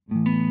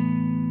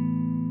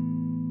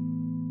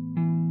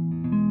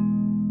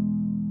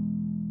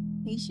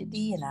Nisha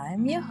D, and I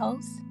am your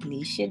host,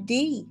 Nisha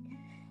D.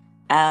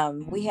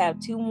 We have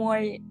two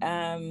more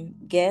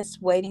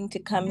guests waiting to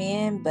come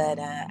in, but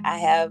I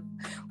have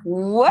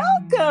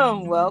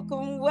welcome.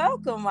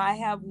 I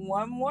have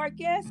one more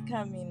guest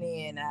coming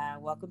in.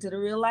 Welcome to the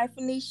Real Life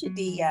Anisha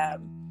D.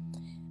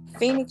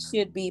 Phoenix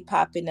should be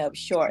popping up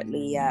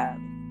shortly.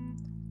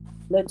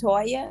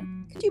 Latoya,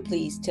 could you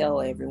please tell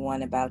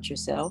everyone about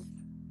yourself?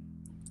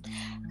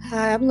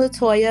 Hi, I'm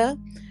Latoya.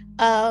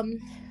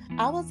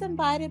 I was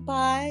invited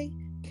by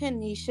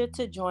Kanisha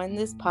to join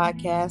this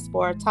podcast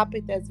for a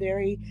topic that's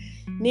very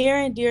near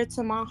and dear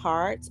to my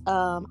heart.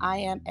 I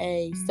am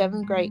a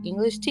seventh grade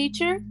English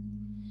teacher.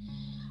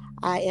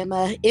 I am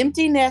a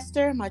empty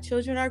nester. My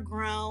children are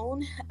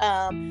grown.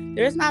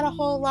 There's not a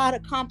whole lot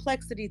of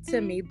complexity to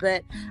me,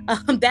 but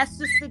that's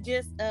just the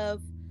gist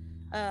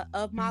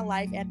of my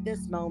life at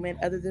this moment,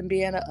 other than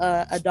being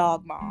a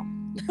dog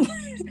mom.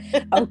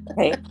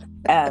 Okay.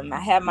 I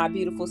have my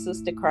beautiful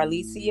sister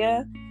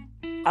Carlicia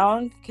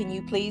on. Can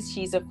you please?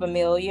 She's a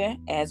familiar,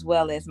 as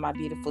well as my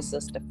beautiful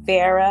sister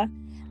Farah.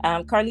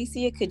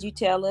 Carlicia, could you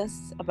tell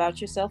us about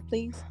yourself,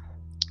 please?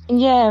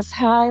 Yes,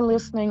 hi,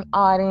 listening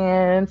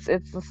audience.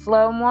 It's a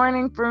slow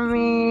morning for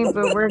me,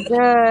 but we're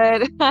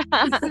good.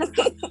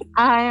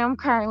 I am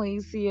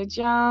Carlicia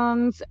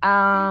Jones.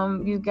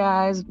 You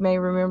guys may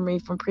remember me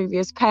from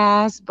previous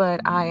past, but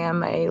I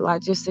am a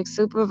logistics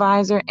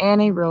supervisor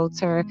and a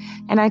realtor,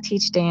 and I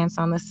teach dance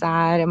on the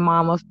side, a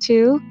mom of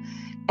two,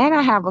 and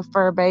I have a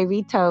fur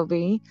baby,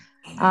 Toby.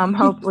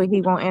 Hopefully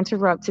he won't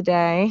interrupt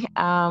today,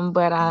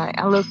 but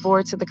I look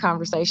forward to the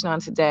conversation on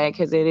today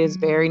because it is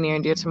very near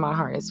and dear to my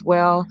heart as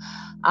well.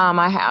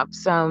 I have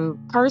some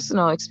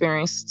personal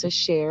experience to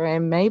share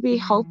and maybe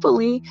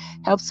hopefully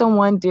help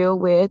someone deal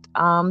with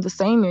the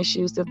same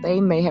issues that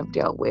they may have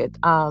dealt with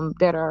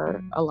that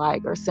are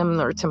alike or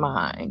similar to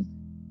mine.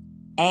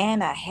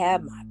 And I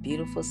have my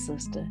beautiful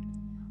sister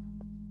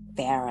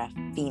Farah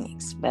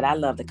Phoenix, but I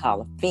love to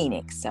call her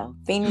Phoenix. So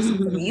Phoenix,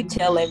 can you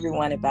tell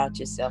everyone about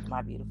yourself,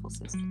 my beautiful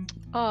sister?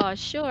 Oh,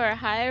 sure.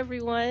 Hi,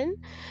 everyone.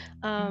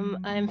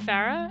 I'm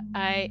Farah.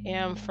 I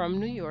am from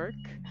New York.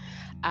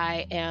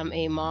 I am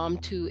a mom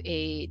to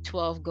a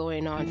 12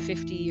 going on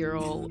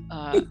 50-year-old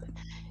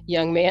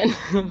young man.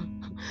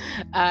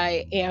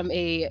 I am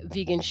a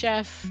vegan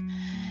chef,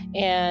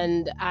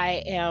 and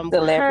I am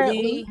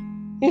Celebrity.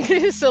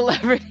 currently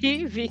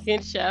celebrity vegan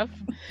chef,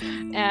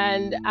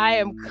 and I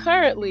am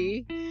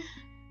currently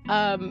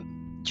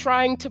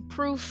trying to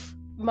proof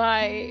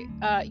my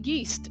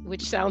yeast,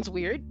 which sounds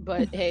weird,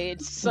 but hey,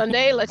 it's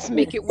Sunday. Let's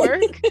make it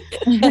work.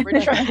 we're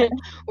trying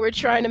we're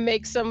trying to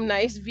make some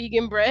nice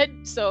vegan bread.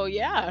 So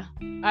yeah,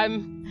 I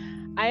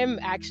am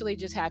actually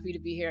just happy to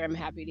be here. I'm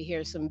happy to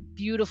hear some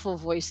beautiful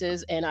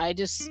voices, and I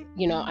just,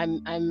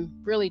 I'm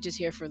really just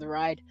here for the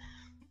ride.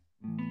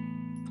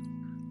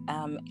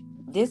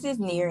 This is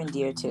near and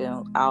dear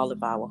to all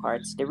of our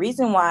hearts. The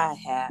reason why I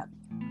have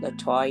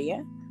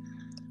Latoya,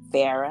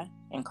 Farah,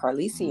 and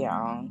Carlicia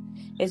on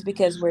is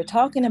because we're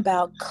talking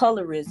about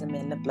colorism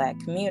in the Black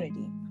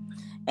community.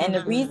 And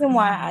the reason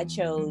why I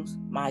chose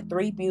my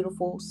three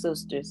beautiful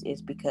sisters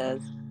is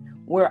because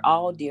we're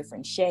all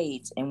different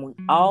shades and we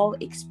all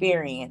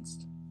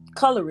experienced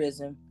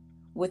colorism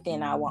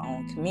within our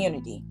own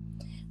community.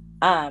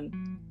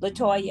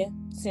 Latoya,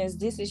 since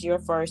this is your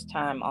first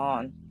time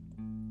on,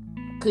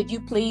 could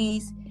you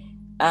please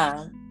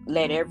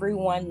let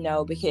everyone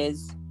know,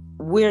 because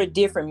we're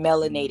different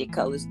melanated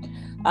colors.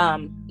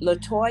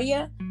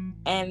 Latoya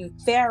and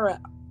Farah,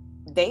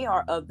 they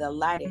are of the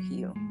lighter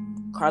hue.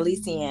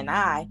 Carlicia and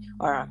I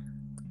are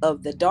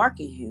of the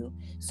darker hue.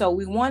 So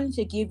we wanted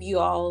to give you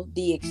all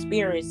the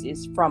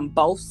experiences from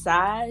both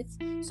sides,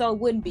 so it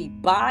wouldn't be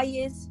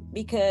biased,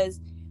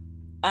 because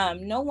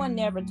no one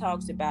never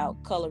talks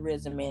about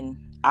colorism in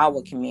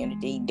our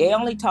community. They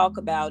only talk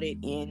about it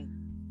in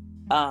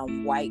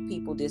white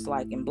people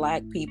disliking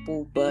Black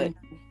people, but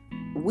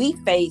we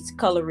face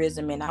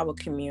colorism in our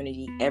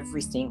community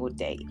every single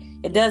day.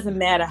 It doesn't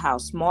matter how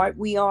smart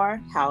we are,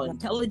 how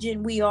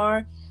intelligent we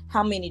are,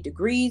 how many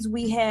degrees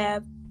we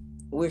have.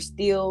 We're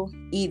still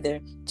either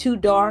too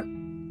dark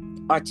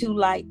or too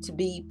light to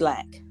be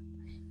Black.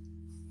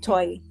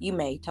 Toy, you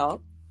may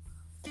talk.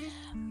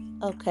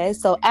 Okay,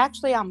 so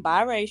actually I'm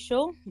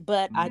biracial,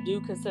 but I do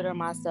consider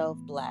myself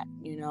Black.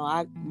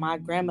 My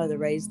grandmother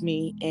raised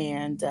me,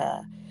 and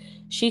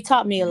she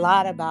taught me a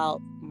lot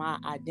about my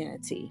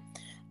identity.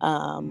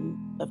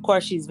 Of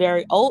course, she's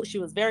very old. She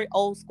was very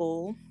old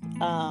school,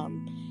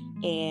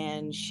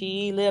 and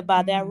she lived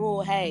by that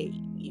rule. Hey,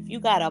 if you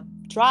got a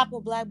drop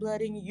of Black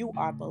blood in you, you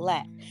are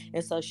Black.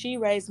 And so she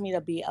raised me to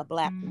be a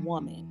Black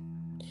woman.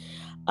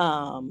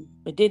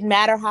 It didn't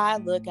matter how I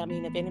look. I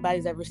mean, if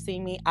anybody's ever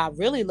seen me, I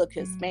really look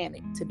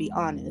Hispanic, to be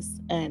honest.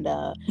 And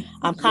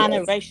I'm kind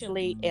of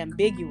racially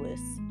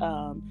ambiguous.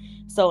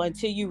 So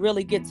until you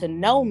really get to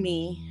know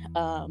me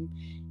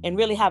and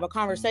really have a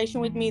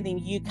conversation with me, then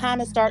you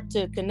kind of start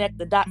to connect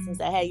the dots and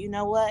say, hey, you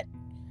know what?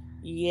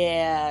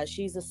 Yeah,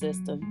 she's a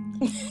sister.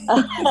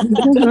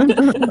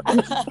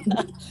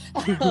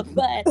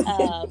 But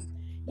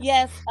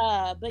Yes,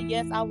 but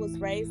yes, I was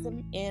raised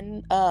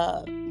in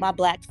my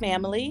black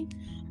family.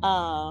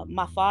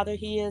 My father,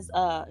 he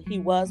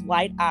was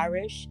white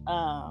Irish.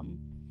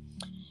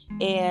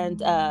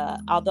 And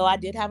although I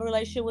did have a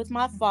relationship with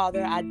my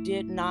father, I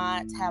did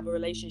not have a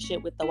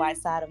relationship with the white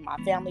side of my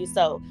family.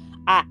 So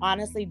I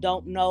honestly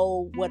don't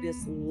know what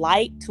it's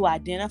like to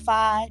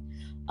identify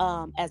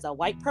as a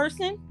white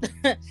person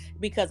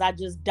because I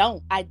just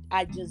don't.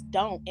 I just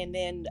don't. And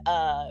then,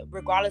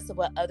 regardless of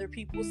what other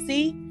people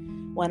see,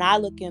 when I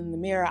look in the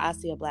mirror, I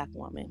see a black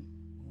woman.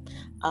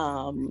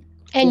 Um,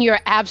 And you're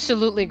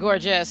absolutely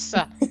gorgeous.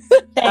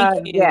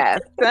 Thank you. Yes.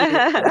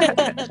 Thank you.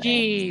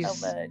 Thank you so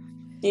Jeez. much.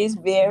 She's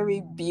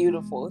very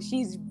beautiful.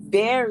 She's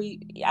very.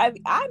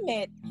 I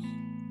met.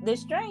 The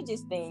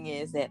strangest thing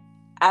is that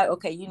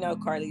okay, you know,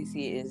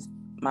 Carlicia is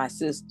my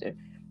sister,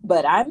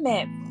 but I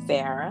met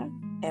Farah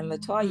and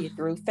Latoya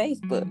through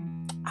Facebook.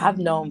 I've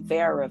known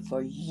Farah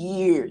for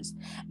years,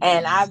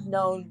 and I've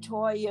known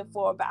Toya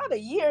for about a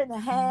year and a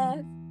half.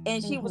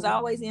 And she was Mhm.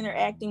 always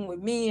interacting with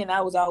me, and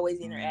I was always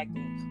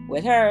interacting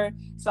with her.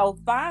 So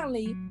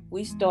finally,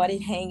 we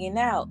started hanging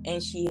out,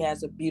 and she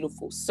has a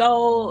beautiful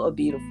soul, a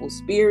beautiful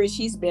spirit.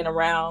 She's been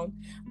around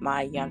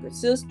my younger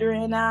sister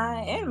and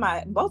I, and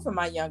my both of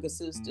my younger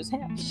sisters.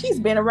 She's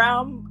been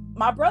around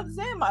my brothers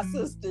and my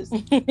sisters. So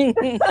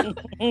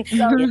Yes,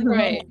 you know,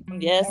 Right.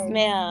 ma'am. Yes, and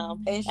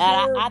ma'am. and And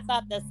I, she'll I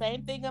thought the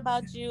same thing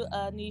about you,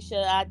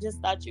 Nisha. I just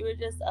thought you were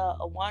just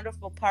a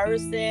wonderful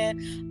person.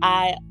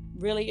 I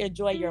really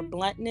enjoy your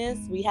bluntness.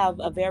 We have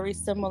a very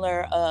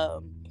similar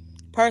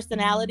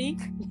personality.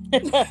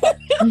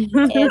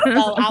 And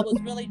so I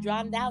was really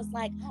drawn to that. I was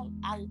like,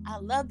 I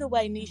love the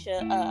way Nisha,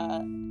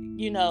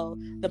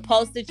 the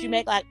posts that you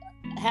make, like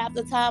half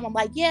the time I'm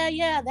like,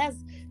 yeah,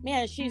 that's,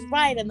 man, she's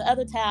right. And the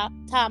other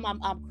time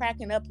I'm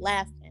cracking up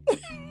laughing.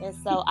 And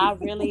so I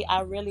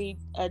really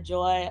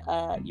enjoy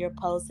your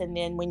posts. And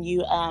then when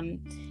you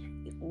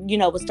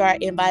would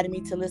start inviting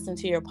me to listen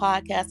to your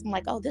podcast, I'm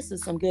like, oh, this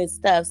is some good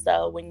stuff.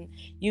 So when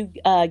you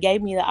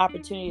gave me the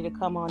opportunity to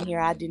come on here,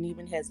 I didn't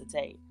even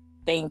hesitate.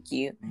 thank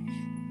you.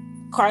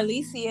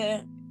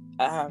 Carlicia,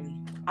 I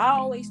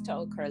always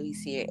told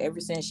Carlicia ever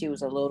since she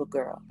was a little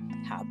girl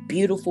how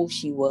beautiful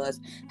she was,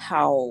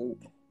 how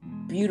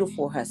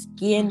beautiful her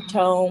skin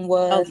tone Oh,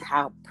 was,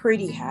 how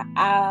pretty her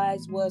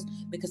eyes was,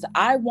 because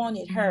I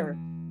wanted her,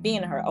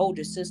 being her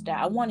older sister,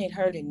 I wanted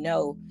her to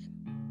know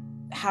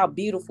how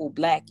beautiful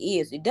black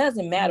is. It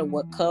doesn't matter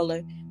what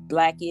color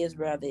black is,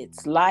 whether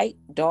it's light,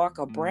 dark,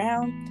 or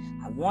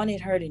brown. I wanted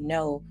her to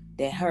know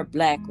that her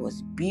black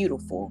was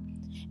beautiful.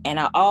 And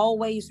I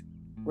always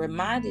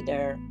reminded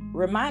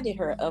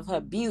her of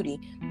her beauty.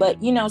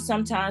 But you know,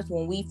 sometimes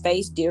when we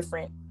face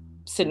different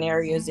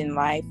scenarios in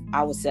life,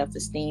 our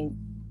self-esteem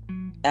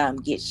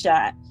gets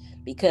shot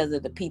because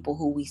of the people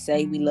who we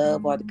say we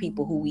love, or the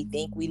people who we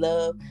think we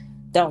love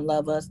don't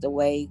love us the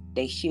way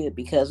they should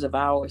because of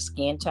our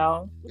skin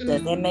tone.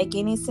 Does that make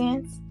any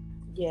sense?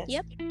 yes.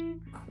 Yep.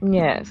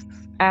 Yes,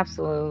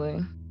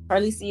 absolutely.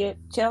 Alicia,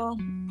 tell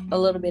a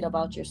little bit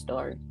about your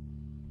story.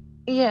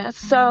 Yeah,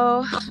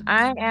 so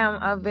I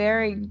am a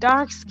very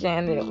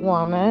dark-skinned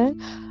woman.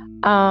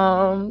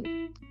 Um,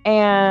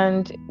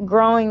 and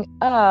growing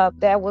up,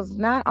 that was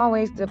not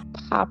always the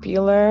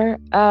popular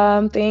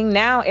thing.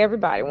 Now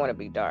everybody want to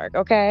be dark,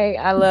 okay?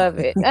 I love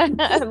it.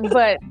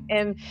 But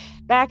and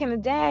back in the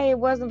day, it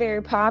wasn't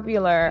very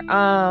popular.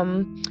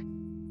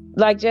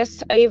 Like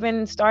just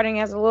even starting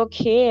as a little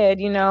kid,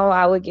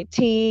 I would get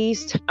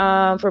teased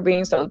for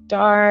being so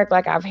dark.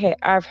 Like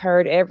I've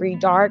heard every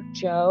dark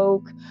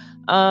joke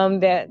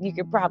that you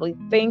could probably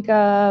think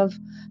of.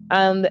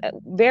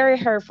 Very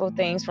hurtful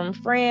things from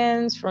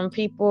friends, from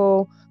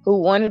people who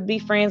wanted to be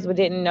friends but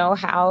didn't know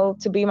how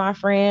to be my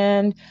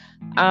friend.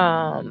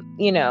 Um,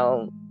 you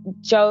know,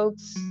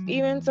 Jokes,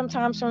 even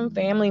sometimes from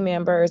family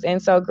members.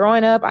 And so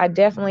growing up, I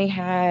definitely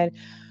had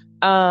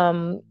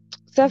um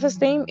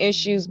self-esteem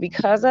issues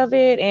because of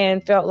it,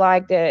 and felt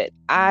like that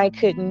I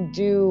couldn't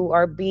do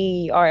or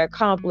be or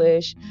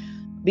accomplish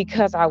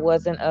because I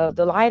wasn't of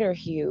the lighter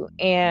hue.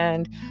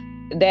 And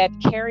that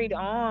carried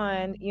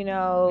on,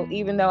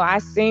 even though I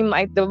seem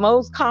like the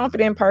most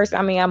confident person.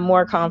 I mean, I'm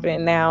more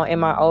confident now in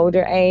my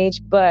older age,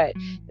 but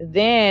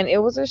then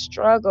it was a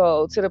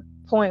struggle to the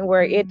point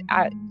where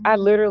I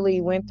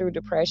literally went through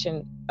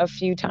depression a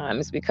few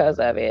times because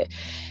of it.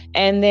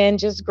 And then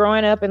just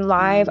growing up in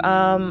life,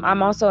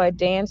 I'm also a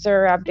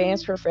dancer. I've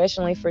danced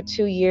professionally for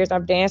 2 years.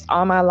 I've danced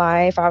all my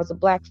life. I was a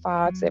Black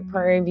Fox at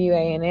Prairie View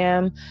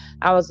A&M.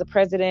 I was the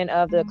president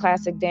of the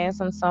classic dance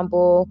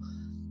ensemble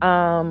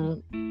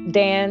um,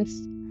 dance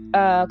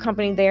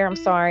company there. I'm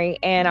sorry.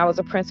 And I was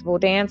a principal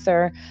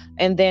dancer.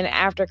 And then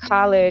after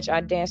college,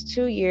 I danced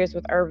 2 years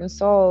with Urban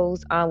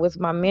Souls with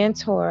my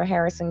mentor,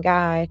 Harrison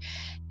Guy.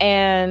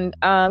 And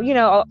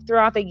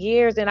throughout the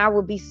years, and I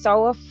would be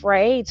so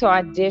afraid to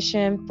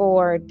audition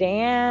for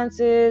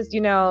dances.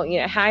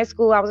 High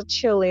school, I was a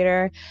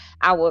cheerleader.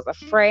 I was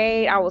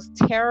afraid, I was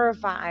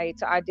terrified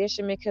to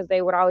audition because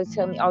they would always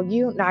tell me, oh,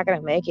 you're not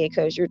gonna make it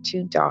because you're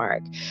too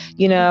dark.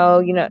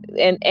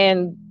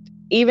 And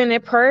even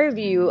at Prairie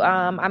View,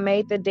 I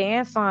made the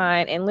dance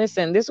line. And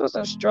listen, this was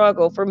a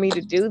struggle for me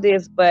to do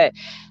this, but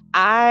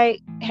I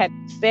had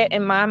set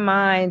in my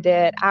mind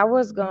that I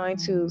was going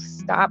to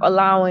stop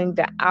allowing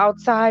the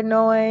outside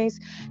noise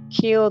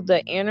kill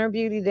the inner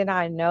beauty that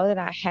I know that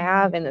I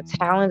have and the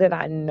talent that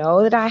I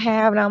know that I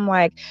have. And I'm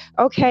like,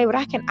 okay, but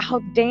I can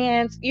out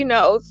dance,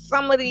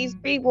 some of these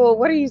people.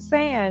 What are you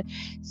saying?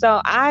 So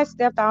I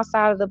stepped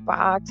outside of the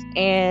box,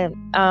 and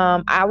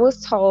I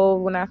was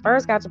told when I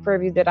first got to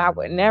Privy that I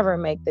would never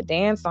make the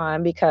dance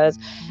line because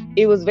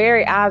it was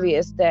very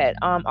obvious that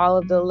all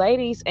of the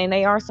ladies, and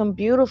they are some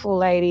beautiful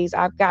ladies,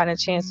 I've gotten a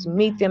chance to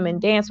meet them and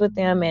dance with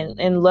them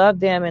and love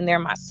them, and they're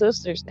my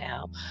sisters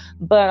now.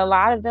 But a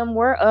lot of them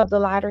were of the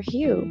lighter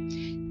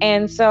hue.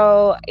 And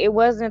so it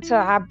wasn't until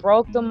I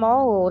broke the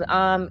mold.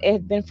 It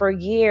had been for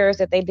years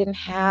that they didn't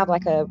have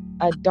like a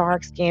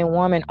dark skinned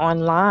woman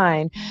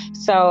online.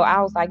 So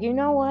I was like, you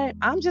know what?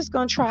 I'm just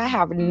going to try. I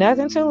have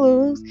nothing to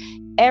lose,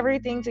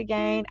 everything to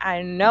gain.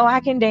 I know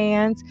I can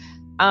dance.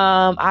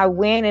 I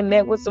went and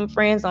met with some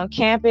friends on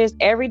campus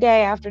every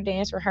day after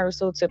dance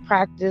rehearsal to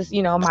practice,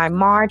 my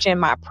march and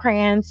my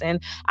prance.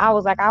 And I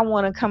was like, I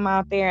want to come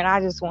out there and I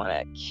just want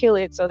to kill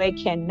it so they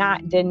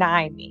cannot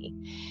deny me.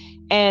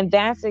 And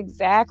that's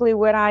exactly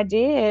what I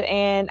did.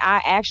 And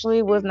I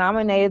actually was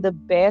nominated the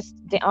best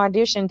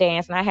audition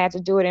dance. And I had to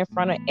do it in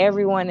front of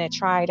everyone that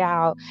tried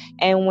out.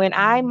 And when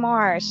I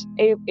marched,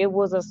 it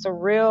was a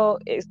surreal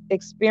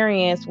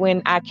experience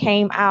when I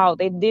came out.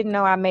 They didn't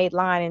know I made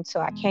line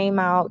until I came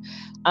out.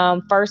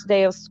 First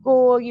day of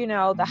school,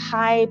 the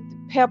hype,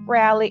 pep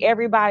rally,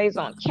 everybody's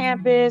on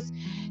campus.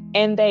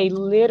 And they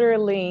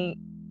literally,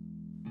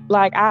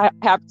 like, I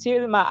have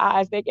tears in my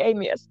eyes. They gave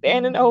me a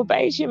standing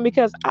ovation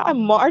because I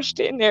marched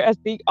in there as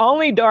the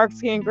only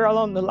dark-skinned girl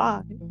on the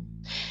line.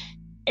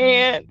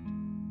 And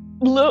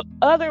look,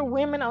 other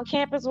women on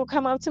campus will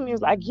come up to me and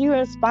was like, you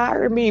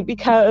inspired me,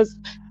 because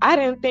I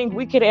didn't think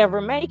we could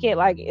ever make it.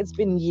 Like, it's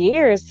been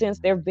years since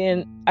there've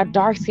been a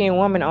dark-skinned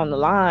woman on the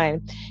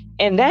line.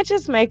 And that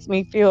just makes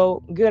me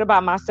feel good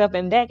about myself.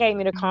 And that gave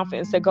me the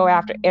confidence to go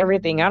after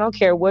everything. I don't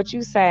care what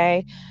you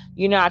say.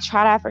 I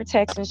tried out for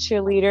Texas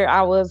cheerleader.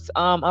 I was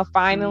a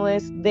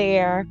finalist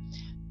there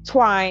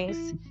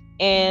twice.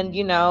 And,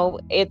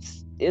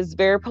 it's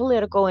very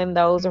political in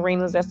those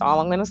arenas. That's all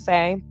I'm going to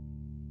say.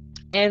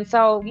 And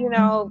so,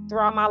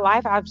 throughout my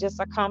life, I've just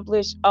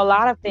accomplished a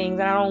lot of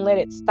things and I don't let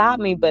it stop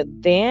me. But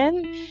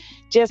then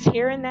just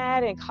hearing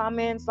that and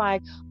comments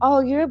like, oh,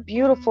 you're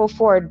beautiful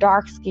for a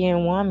dark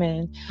skinned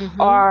woman,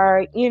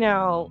 or,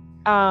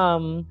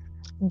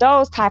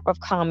 those type of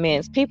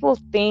comments, people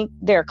think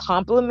they're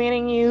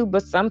complimenting you,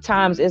 but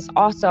sometimes it's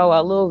also a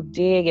little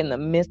dig in the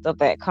midst of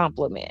that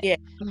compliment. Yeah.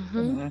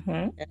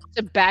 It's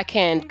a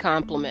backhand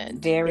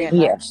compliment. Very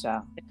Yeah. much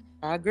so.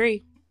 I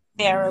agree.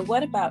 Sarah,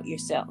 what about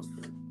yourself?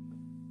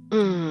 I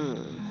know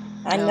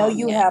Oh,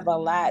 you man. have a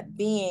lot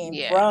being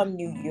Yeah. from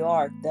New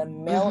York, the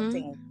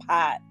melting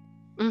pot.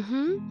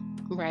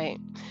 Right.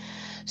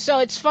 So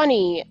it's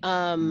funny.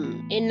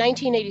 In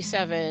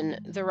 1987,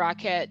 the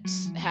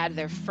Rockettes had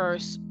their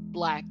first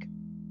black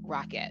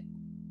rocket,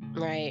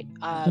 right?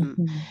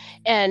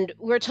 And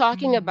we're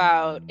talking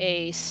about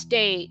a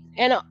state,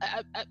 and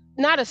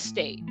not a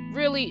state.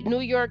 Really,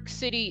 New York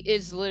City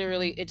is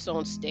literally its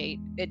own state.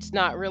 It's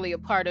not really a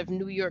part of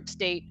New York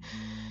State.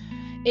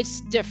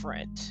 It's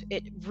different.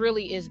 It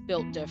really is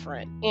built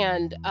different.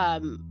 And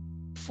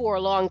for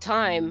a long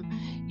time,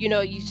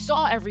 you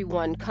saw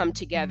everyone come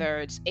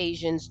together. It's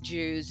Asians,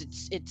 Jews,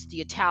 it's the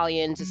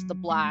Italians, it's the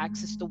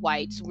blacks, it's the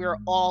whites. We're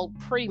all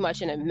pretty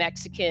much in a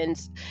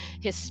Mexicans,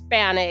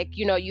 Hispanic,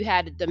 you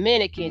had the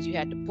Dominicans, you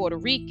had the Puerto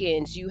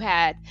Ricans, you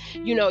had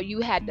the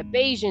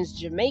Bajans,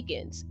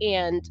 Jamaicans,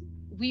 and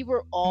we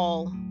were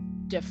all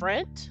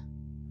different.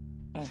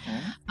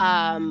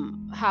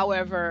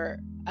 However,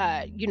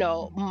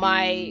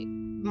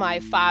 my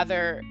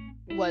father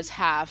was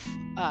half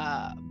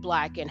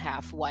black and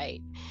half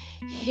white.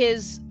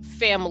 His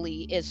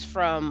family is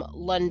from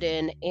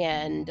London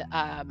and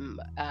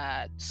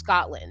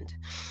Scotland.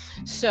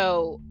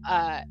 So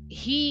when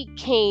he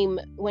came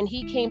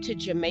to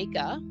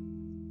Jamaica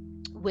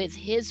with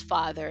his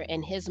father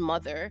and his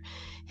mother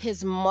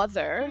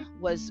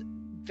was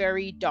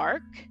very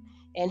dark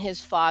and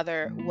his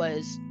father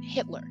was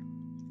Hitler.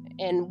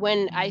 And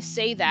when I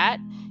say that,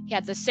 he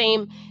had the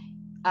same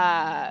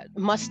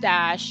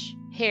mustache,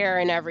 hair,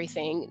 and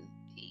everything.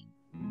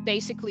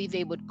 Basically,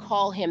 they would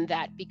call him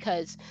that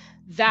because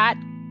that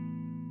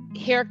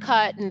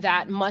haircut and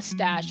that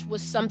mustache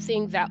was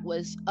something that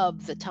was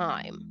of the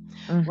time,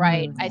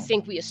 right? I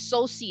think we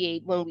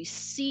associate, when we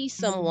see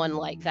someone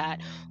like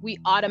that, we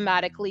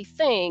automatically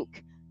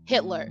think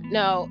Hitler.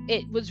 No,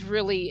 it was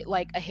really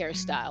like a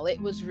hairstyle.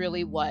 It was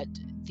really what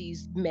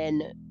these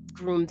men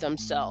groomed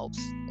themselves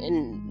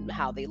in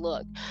how they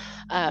look.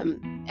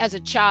 As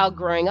a child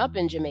growing up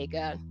in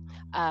Jamaica,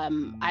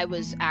 I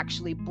was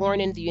actually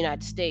born in the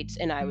United States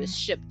and I was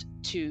shipped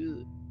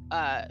to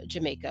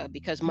Jamaica,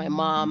 because my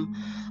mom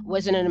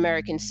wasn't an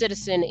American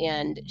citizen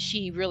and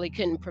she really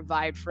couldn't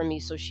provide for me,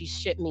 so she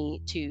shipped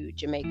me to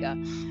Jamaica.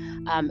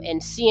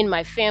 And seeing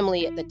my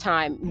family at the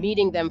time,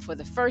 meeting them for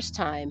the first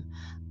time,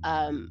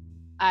 um,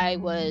 I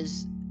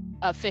was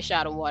a fish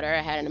out of water.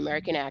 I had an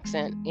American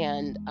accent,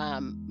 and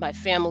my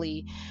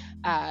family,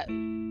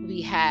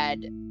 we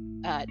had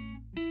uh,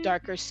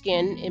 darker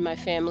skin in my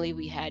family.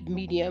 We had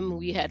medium,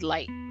 we had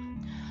light.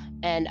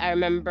 And I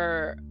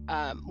remember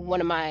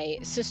one of my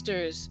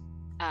sisters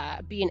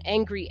being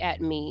angry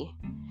at me,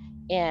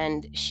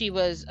 and she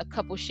was a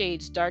couple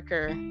shades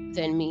darker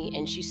than me,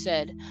 and she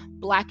said,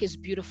 "Black is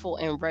beautiful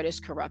and red is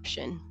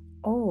corruption."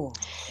 Oh.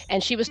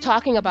 And she was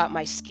talking about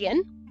my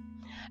skin.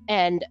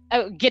 And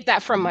I get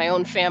that from my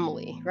own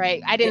family,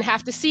 right? I didn't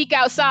have to seek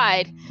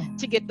outside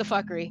to get the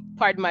fuckery.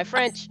 Pardon my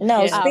French.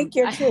 No, Yeah. speak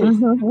your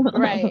truth.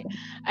 Right.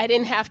 I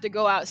didn't have to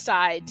go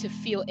outside to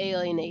feel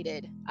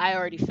alienated. I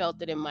already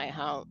felt it in my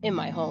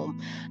home.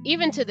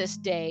 Even to this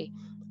day,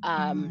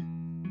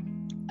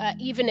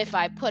 even if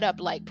I put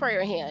up like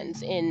prayer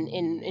hands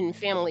in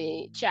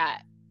family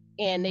chat,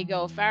 and they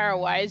go, "Farrah,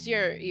 why is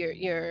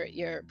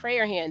your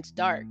prayer hands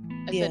dark?"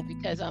 I said,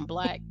 "Because I'm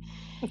Black."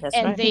 That's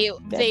And right.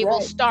 they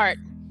will start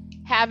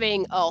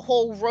having a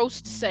whole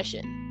roast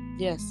session.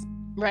 Yes.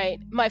 Right?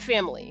 My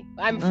family.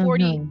 I'm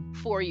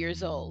 44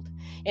 years old,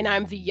 and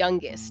I'm the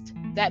youngest.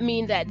 That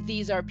means that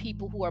these are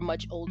people who are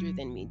much older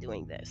than me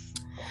doing this.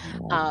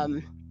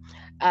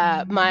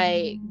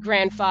 My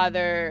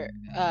grandfather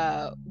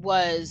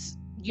was,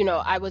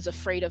 I was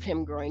afraid of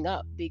him growing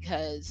up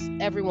because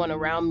everyone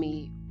around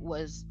me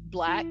was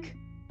Black.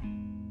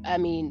 I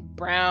mean,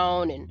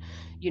 brown and,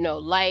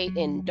 light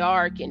and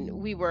dark. And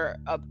we were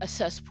a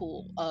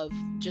cesspool of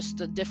just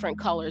the different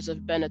colors of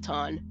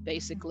Benetton,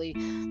 basically,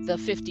 the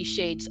 50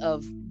 shades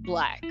of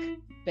Black,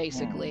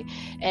 basically.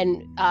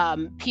 And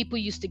people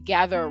used to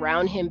gather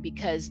around him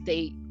because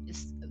they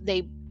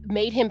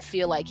made him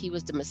feel like he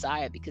was the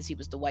Messiah because he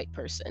was the white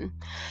person.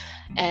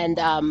 And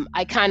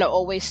I kind of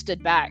always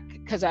stood back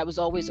because I was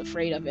always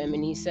afraid of him.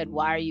 And he said,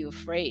 "Why are you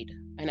afraid?"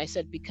 And I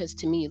said, "Because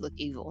to me you look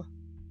evil."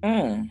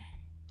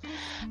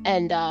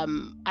 And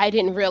I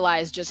didn't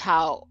realize just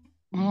how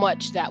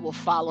much that will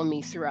follow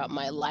me throughout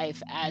my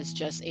life as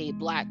just a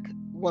Black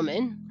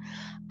woman,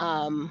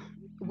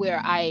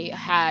 where I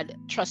had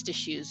trust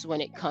issues when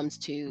it comes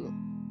to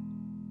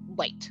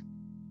white.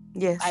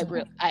 Yes.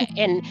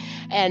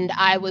 And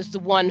I was the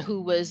one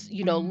who was,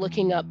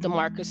 looking up the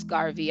Marcus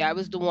Garvey. I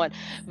was the one.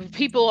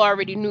 People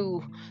already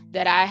knew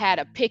that I had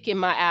a pick in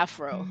my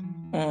afro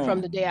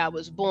from the day I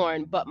was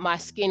born, but my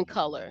skin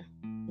color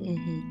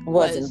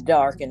wasn't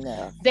dark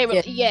enough. They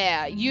were,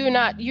 you're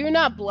not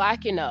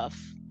Black enough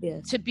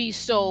Yes. to be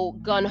so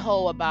gun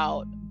ho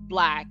about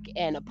Black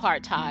and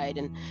apartheid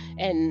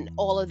and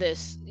all of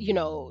this,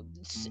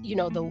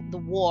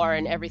 the war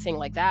and everything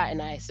like that.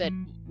 And I said,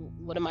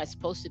 "What am I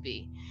supposed to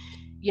be?"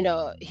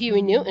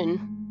 Huey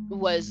Newton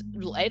was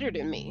lighter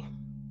than me.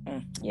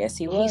 Yes,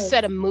 he was. He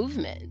set a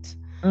movement.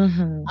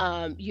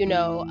 Angela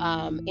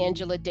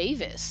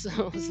Davis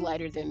was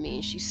lighter than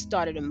me. She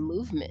started a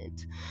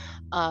movement.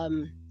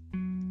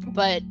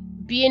 But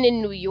being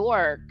in New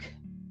York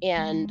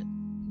and,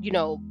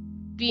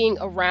 being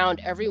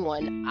around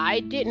everyone,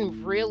 I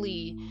didn't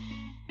really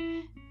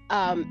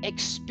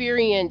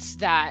experience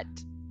that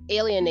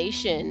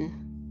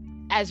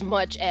alienation as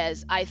much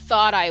as I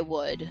thought I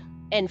would,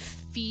 and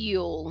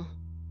feel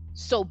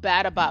so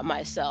bad about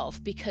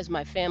myself because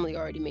my family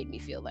already made me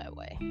feel that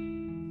way.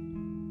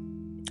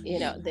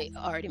 They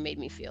already made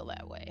me feel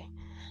that way.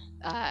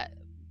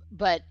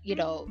 But,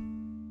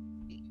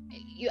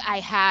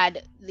 I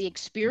had the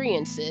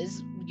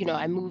experiences.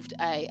 I moved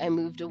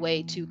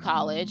away to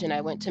college, and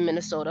I went to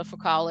Minnesota for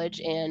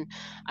college. And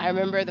I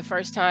remember the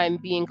first time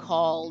being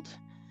called,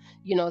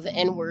 the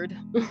N-word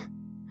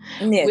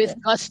with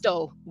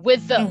gusto,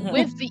 with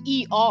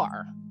the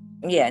ER.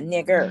 Yeah,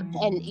 nigger.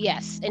 And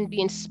yes, and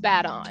being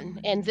spat on.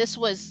 And this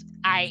was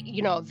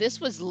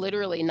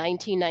literally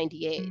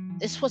 1998.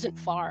 This wasn't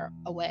far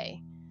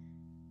away.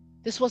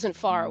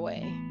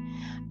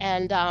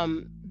 And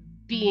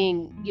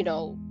being,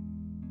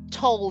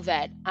 told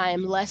that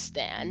I'm less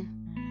than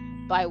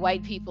by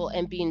white people,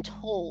 and being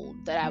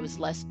told that I was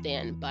less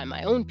than by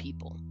my own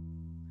people,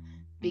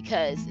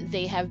 because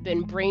they have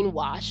been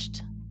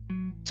brainwashed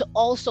to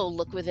also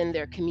look within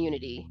their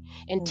community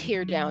and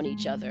tear down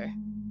each other,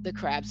 the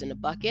crabs in the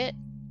bucket.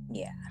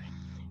 Yeah.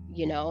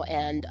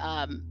 And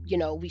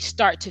we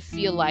start to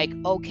feel like,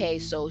 okay,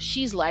 so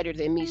she's lighter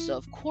than me, so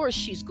of course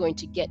she's going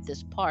to get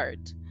this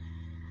part.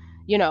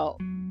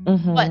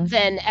 But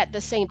then at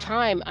the same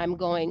time, I'm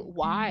going,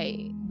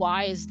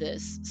 why is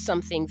this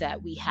something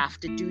that we have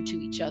to do to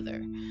each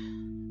other?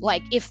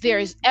 Like, if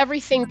there's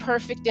everything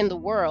perfect in the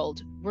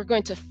world, we're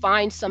going to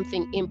find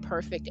something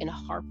imperfect and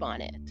harp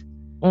on it.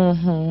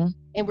 Mhm.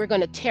 and we're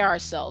going to tear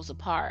ourselves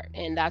apart.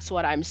 And that's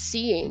what I'm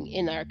seeing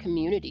in our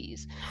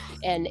communities.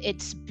 And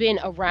it's been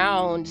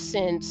around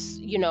since,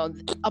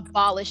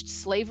 abolished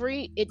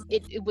slavery.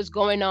 It was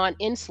going on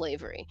in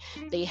slavery.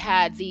 They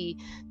had the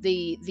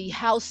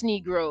house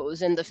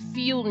negroes and the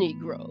field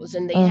negroes,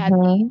 and they had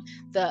Mhm.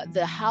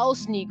 the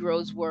house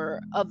negroes were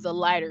of the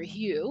lighter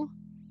hue.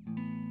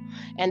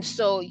 And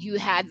so you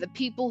had the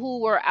people who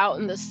were out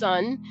in the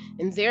sun,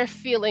 and they're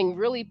feeling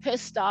really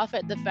pissed off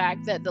at the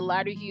fact that the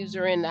lighter hues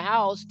are in the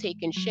house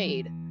taking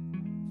shade.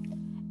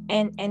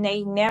 And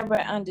they never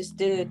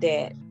understood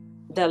that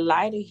the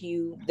lighter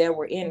hue that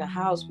were in the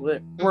house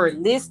were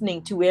Mhm.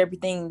 listening to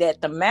everything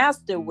that the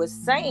master was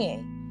saying,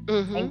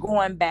 and Mhm.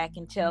 going back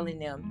and telling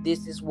them,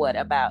 this is what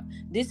about,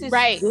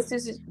 Right.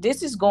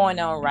 this is going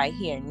on right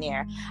here and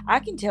there. I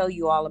can tell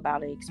you all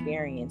about an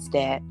experience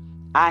that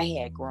I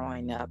had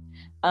growing up.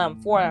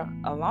 For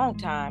a long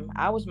time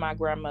I was my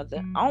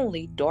grandmother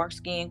only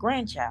dark-skinned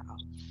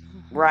grandchild,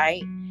 Mhm.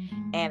 right?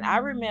 And I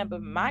remember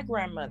my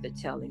grandmother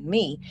telling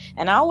me,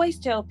 and I always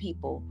tell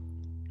people,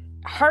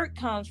 hurt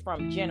comes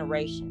from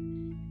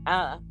generation.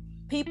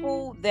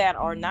 People that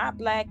are not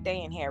black,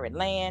 they inherit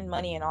land,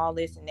 money, and all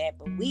this and that,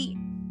 but we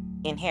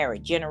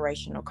inherit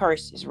generational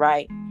curses,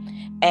 right?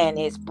 And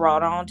it's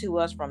brought on to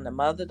us from the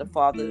mother, the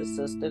father, the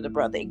sister, the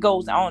brother. It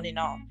goes on and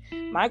on.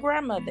 My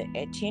grandmother,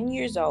 at 10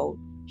 years old,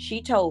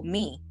 she told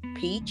me,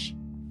 Peach,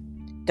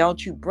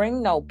 don't you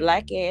bring no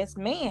black ass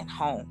man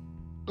home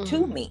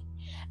to Mhm. me.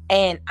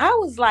 And I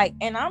was like,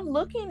 and I'm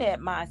looking at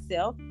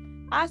myself.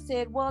 I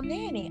said, well,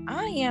 Nanny,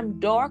 I am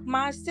dark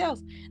myself.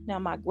 Now,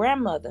 my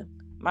grandmother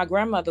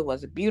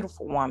was a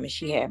beautiful woman.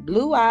 She had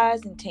blue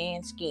eyes and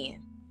tan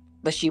skin.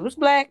 But she was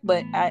black,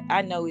 but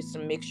I know it's a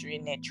mixture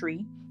in that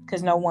tree,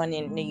 because no one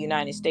in the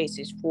United States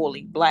is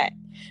fully black.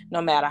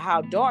 No matter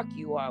how dark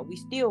you are, we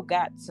still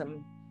got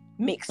some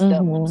mixed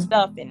up Mhm.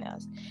 stuff in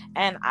us.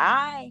 And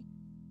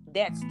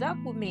that stuck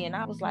with me. And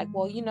I was like,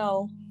 well,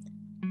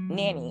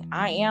 Nanny,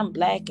 I am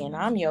black and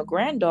I'm your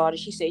granddaughter.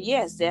 She said,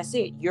 yes, that's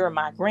it. You're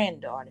my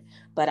granddaughter.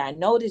 But I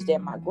noticed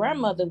that my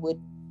grandmother would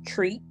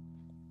treat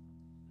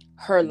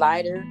her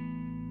lighter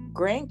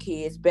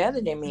grandkids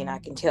better than me. And I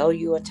can tell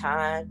you a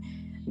time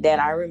that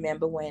I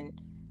remember when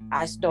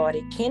I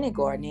started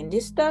kindergarten, and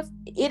this stuff,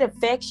 it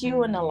affects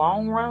you in the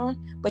long run,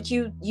 but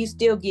you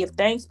still give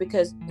thanks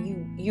because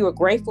you are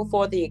grateful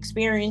for the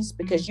experience,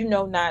 because you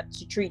know not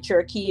to treat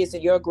your kids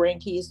and your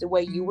grandkids the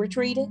way you were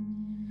treated.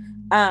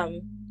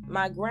 um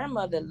my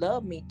grandmother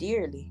loved me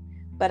dearly,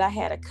 but I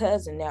had a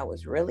cousin that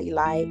was really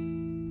light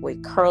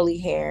with curly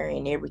hair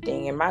and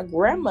everything, and my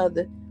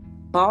grandmother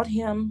bought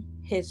him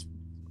his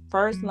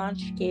first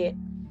lunch kit,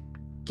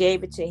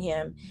 gave it to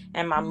him.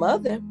 And my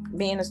mother,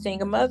 being a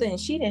single mother, and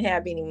she didn't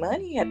have any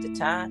money at the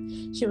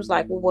time, she was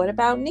like, well, what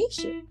about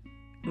Nisha?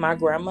 My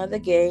grandmother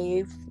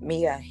gave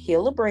me a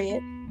hill of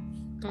bread.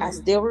 I Mm.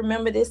 still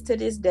remember this to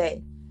this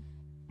day,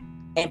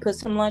 and put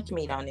some lunch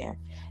meat on there.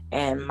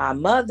 And my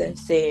mother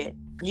said,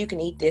 you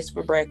can eat this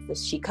for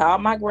breakfast. She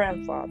called my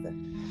grandfather,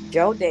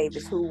 Joe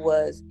Davis, who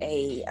was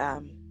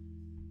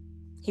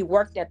he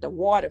worked at the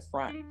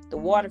waterfront. The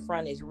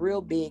waterfront is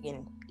real big,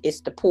 and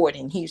it's the port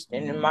in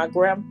Houston. And my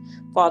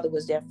grandfather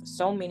was there for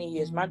so many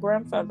years. My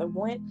grandfather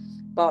went,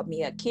 bought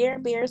me a Care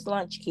Bears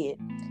lunch kit.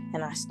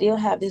 And I still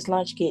have this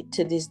lunch kit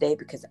to this day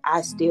because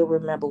I still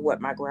remember what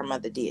my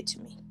grandmother did to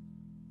me.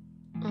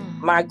 Mm.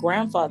 My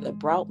grandfather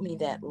brought me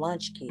that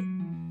lunch kit.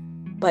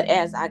 But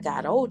as I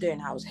got older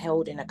and I was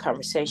holding a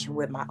conversation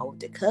with my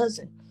older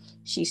cousin,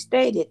 she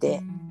stated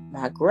that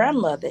my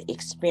grandmother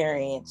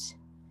experienced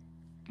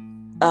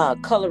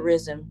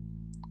colorism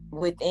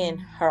within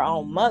her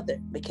own mother,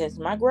 because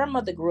my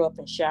grandmother grew up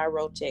in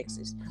Shiro,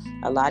 Texas.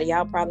 A lot of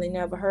y'all probably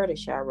never heard of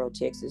Shiro,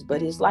 Texas,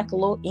 but it's like a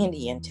little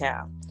Indian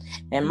town.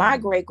 And my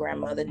great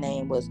grandmother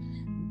name was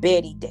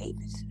Betty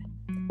Davis,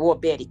 or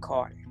Betty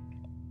Carter.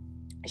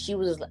 She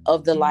was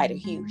of the lighter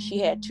hue. She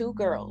had two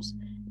girls,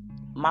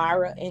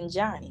 Myra and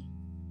Johnny.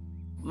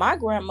 My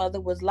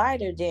grandmother was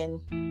lighter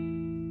than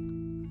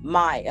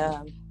my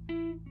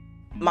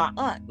my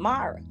aunt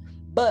Myra,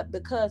 but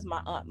because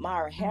my aunt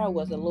Myra hair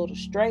was a little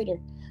straighter,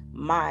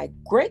 my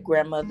great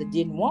grandmother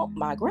didn't want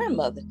my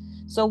grandmother.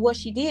 So what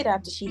she did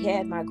after she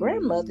had my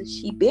grandmother,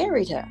 she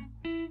buried her.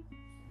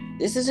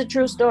 This is a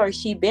true story.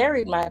 She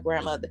buried my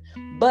grandmother,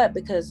 but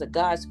because of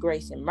God's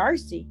grace and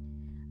mercy,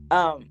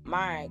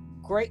 my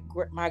great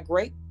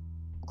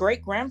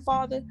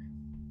grandfather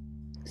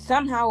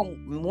somehow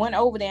went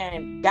over there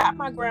and got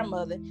my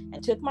grandmother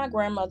and took my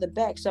grandmother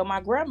back. So my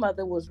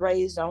grandmother was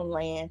raised on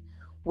land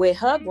with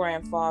her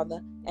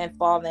grandfather and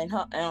father and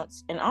her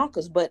aunts and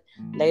uncles. But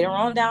later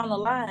on down the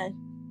line,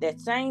 that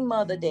same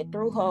mother that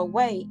threw her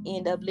away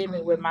ended up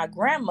living with Mhm. my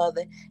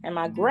grandmother, and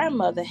my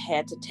grandmother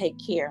had to take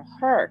care of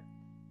her.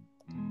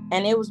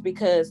 And it was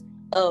because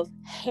of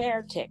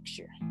hair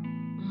texture.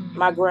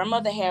 My Mhm.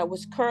 grandmother hair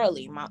was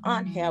curly, my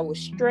aunt hair was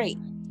straight,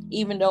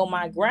 even though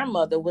my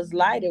grandmother was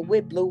lighter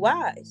with blue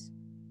eyes.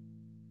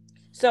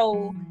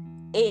 So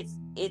it's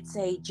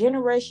a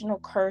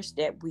generational curse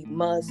that we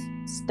must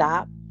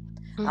stop.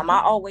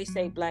 I always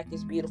say black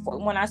is beautiful.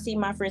 When I see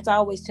my friends, I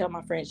always tell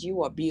my friends,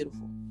 you are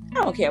beautiful.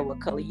 I don't care what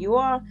color you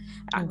are.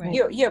 Right.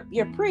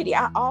 You're pretty.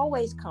 I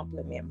always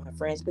compliment my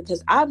friends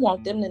because I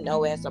want them to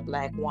know, as a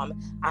black woman,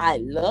 I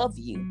love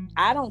you.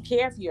 I don't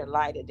care if you're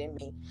lighter than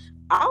me.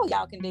 All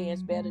y'all can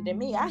dance better than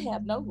me. I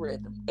have no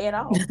rhythm at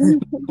all.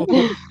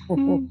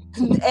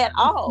 at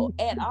all.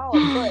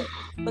 But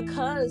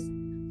because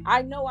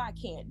I know I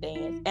can't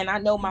dance and I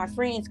know my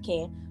friends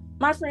can,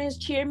 my friends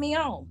cheer me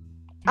on.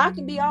 I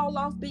can be all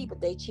off beat,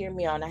 but they cheer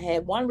me on. I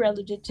had one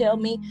relative tell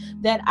me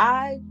that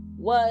I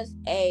was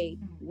a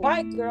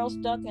white girl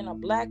stuck in a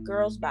black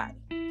girl's body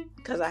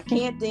because I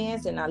can't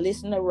dance and I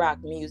listen to rock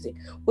music,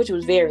 which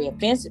was very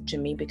offensive to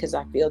me because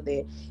I feel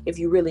that if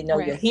you really know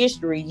your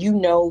history, you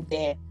know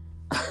that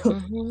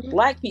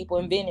black people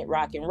invented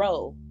rock and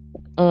roll.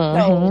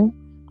 So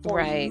for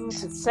Right. you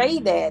to say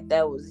that,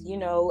 that was,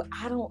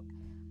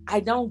 I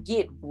don't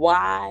get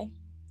why.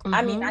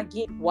 I mean, I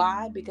get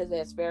why, because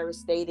as Farrah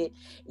stated,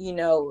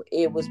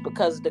 it was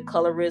because of the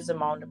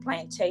colorism on the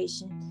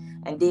plantation.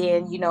 And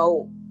then,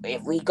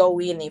 if we go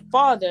any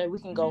farther, we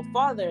can go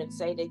farther and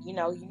say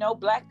that,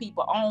 black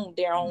people owned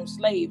their own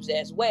slaves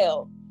as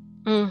well.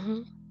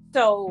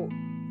 So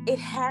it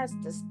has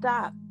to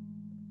stop.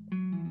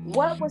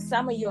 What were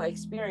some of your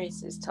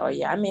experiences,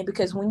 Toya? I mean,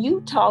 because when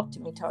you talked to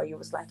me, Toya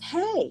was like,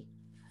 hey,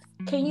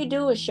 can you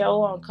do a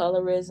show on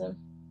colorism?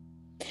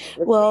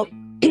 Well,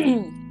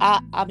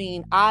 I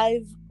mean,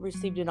 I've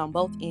received it on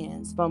both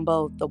ends, from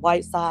both the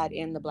white side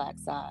and the black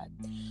side.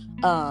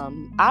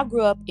 I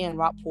grew up in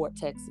Rockport,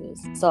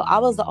 Texas. So I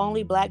was the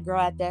only black girl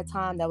at that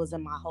time that was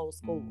in my whole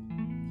school.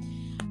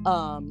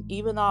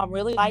 Even though I'm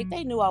really white,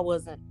 they knew I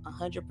wasn't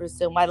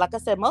 100% white. Like I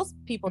said, most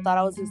people thought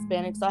I was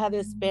Hispanic. So I had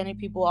Hispanic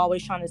people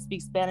always trying to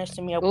speak Spanish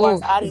to me. Of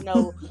course, I didn't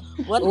know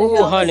what the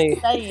hell they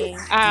were saying.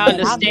 I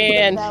And I'm just looking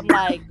at them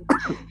like,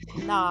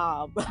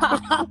 nah,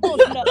 I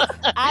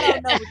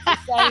don't know what you're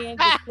saying.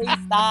 Just please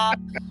stop.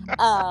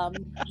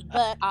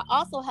 But I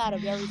also had a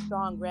very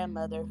strong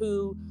grandmother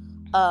who,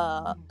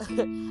 and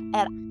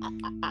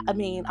I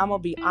mean, I'm gonna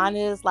be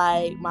honest,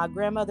 like my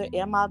grandmother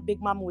and my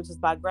big mama, which is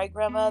my great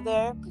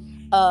grandmother,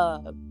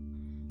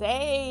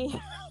 they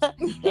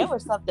they were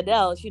something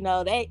else.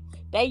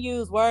 They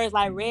use words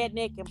like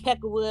redneck and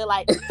peckerwood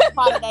like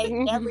part of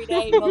their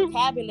everyday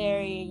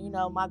vocabulary.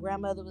 And my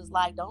grandmother was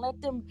like, don't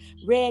let them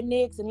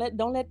rednecks and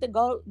don't let them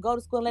go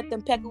to school and let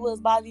them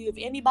peckerwoods bother you. If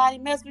anybody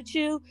mess with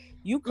you,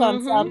 you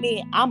come tell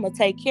me, I'm gonna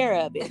take care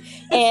of it.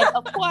 And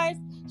of course,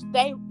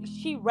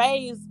 she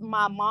raised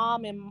my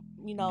mom and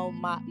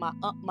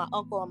my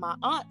uncle and my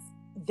aunts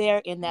there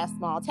in that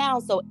small town,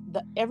 so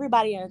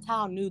everybody in the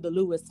town knew the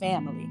Lewis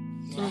family.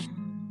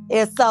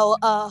 And so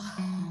I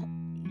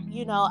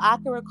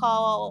can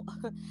recall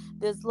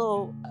this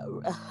little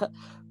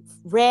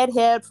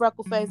redhead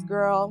freckle-faced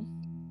girl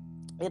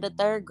in the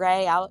 3rd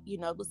grade. I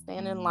was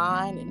standing in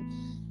line and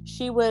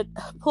she would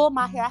pull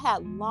my hair. I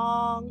had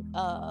long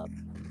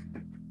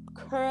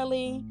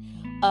curly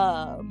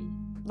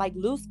like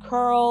loose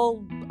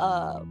curl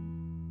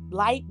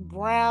light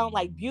brown,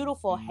 like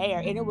beautiful hair,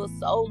 and it was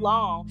so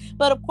long,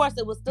 but of course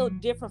it was still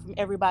different from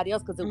everybody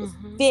else because it was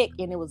thick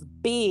and it was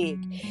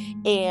big.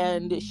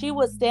 And she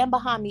would stand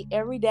behind me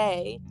every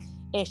day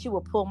and she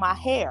would pull my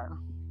hair.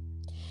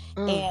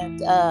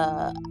 And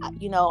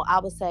I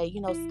would say,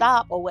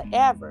 stop or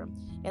whatever.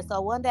 And so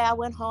one day I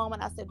went home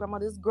and I said, Grandma,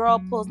 this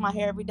girl pulls my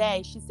hair every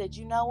day. She said,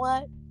 you know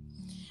what,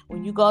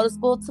 when you go to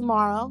school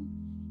tomorrow,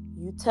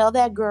 you tell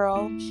that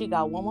girl she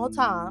got one more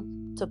time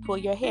to pull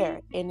your hair.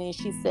 And then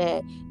she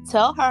said,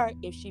 tell her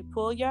if she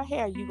pull your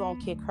hair, you gonna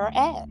kick her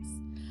ass.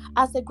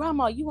 I said,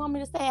 Grandma, you want me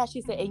to say ass?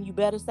 She said, and you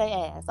better say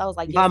ass. I was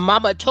like, yes. My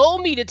mama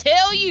told me to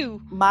tell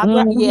you.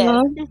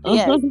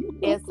 Yes.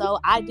 And so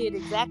I did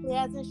exactly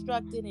as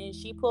instructed, and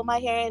she pulled my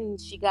hair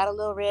and she got a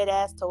little red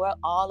ass tore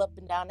all up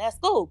and down that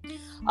school.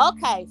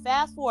 Okay,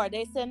 fast forward,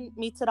 they sent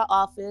me to the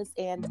office,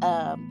 and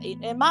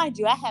mind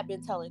you, I had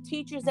been telling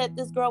teachers that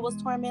this girl was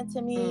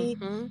tormenting me,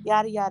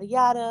 yada yada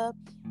yada.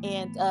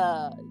 And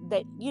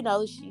that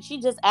she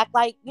just act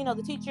like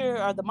the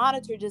teacher or the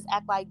monitor just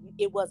act like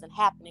it wasn't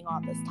happening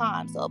all this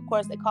time. So of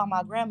course they called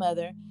my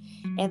grandmother,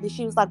 and then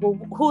she was like, well,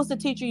 who's the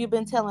teacher you've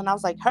been telling? I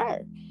was like,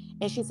 her.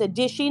 And she said,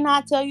 did she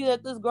not tell you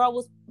that this girl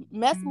was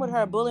messing with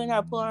her, bullying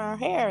her, pulling her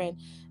hair and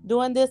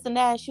doing this and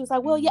that? And she was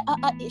like, well, yeah.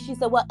 She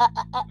said, well,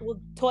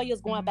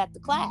 Toya's going back to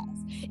class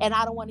and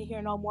I don't want to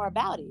hear no more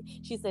about it.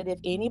 She said, if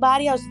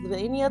anybody else,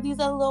 any of these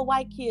other little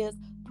white kids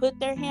put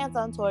their hands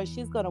on Toya,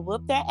 she's going to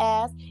whoop their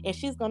ass and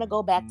she's going to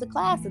go back to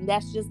class. And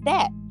that's just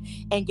that.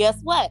 And guess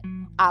what?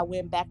 I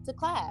went back to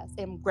class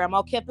and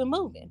Grandma kept it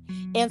moving.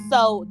 And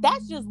so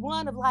that's just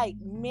one of like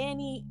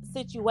many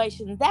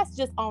situations. That's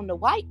just on the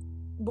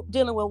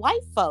dealing with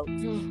white folks.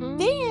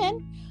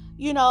 Then,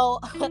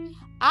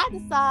 I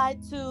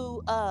decide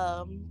to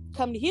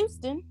come to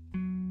Houston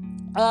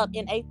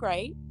in 8th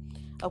grade.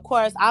 of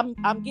course, I'm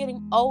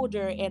getting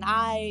older, and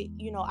I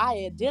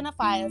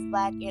identify as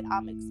black, and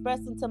I'm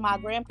expressing to my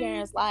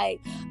grandparents,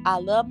 like, I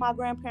love my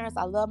grandparents,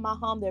 I love my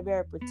home, they're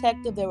very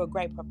protective, they were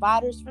great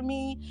providers for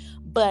me,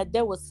 but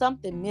there was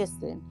something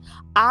missing.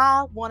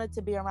 I wanted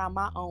to be around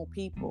my own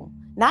people,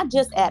 not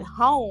just at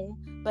home,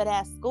 but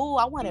at school.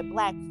 I wanted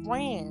black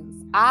friends.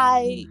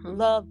 I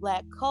love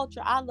black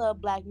culture, I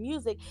love black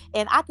music,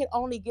 and I could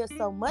only get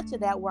so much of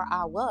that where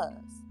I was.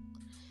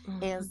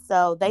 And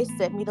so they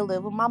sent me to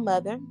live with my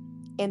mother.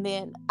 And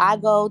then I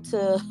go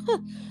to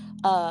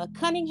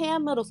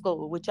Cunningham Middle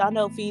School, which y'all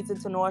know feeds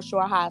into North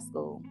Shore High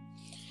School.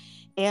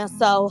 And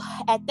so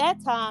at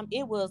that time,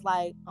 it was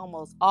like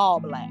almost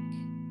all black.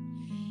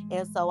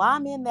 And so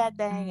I'm in that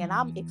thing and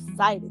I'm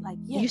excited. Like,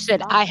 You yes,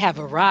 said, I have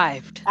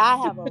arrived. I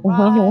have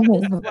arrived.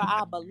 This is where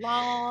I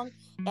belong,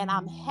 and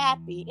I'm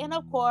happy. And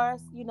of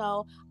course,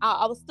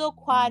 I was still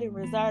quiet and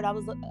reserved. I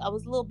was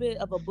a little bit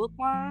of a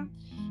bookworm,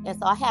 and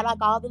so I had like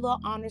all the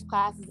little honors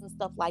classes and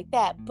stuff like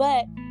that.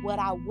 But what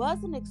I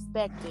wasn't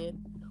expecting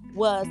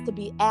was to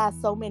be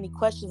asked so many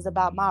questions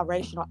about my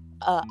racial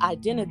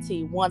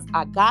identity once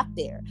I got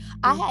there.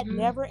 I had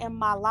never in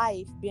my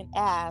life been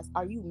asked,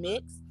 "Are you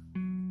mixed?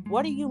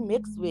 What are you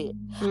mixed with?"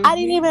 I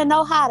didn't even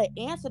know how to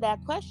answer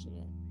that question.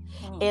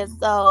 And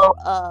so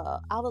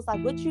I was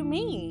like, "What you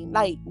mean?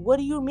 Like, what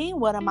do you mean?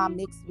 What am I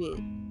mixed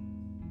with?"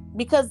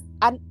 Because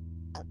I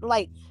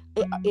like,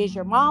 is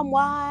your mom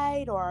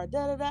white or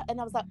da da da? And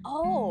I was like,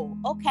 "Oh,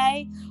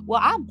 okay.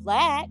 Well, I'm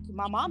black.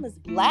 My mom is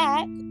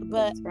black,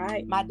 but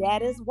my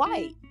dad is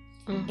white."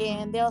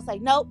 And they'll say,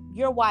 "Nope,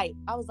 you're white."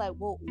 I was like,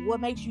 "Well, what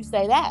makes you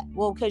say that?"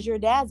 "Well, because your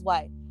dad's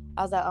white."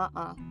 I was like,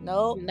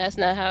 nope. That's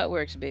not how it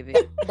works, baby.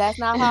 That's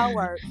not how it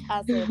works.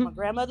 I said, my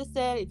grandmother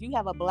said, if you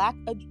have a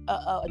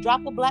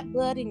drop of black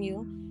blood in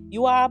you,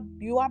 you are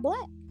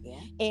black. Yeah.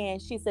 And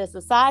she said,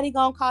 society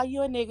gonna call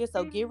you a nigger,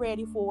 so get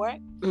ready for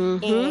it.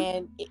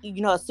 And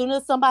as soon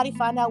as somebody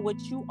find out what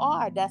you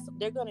are,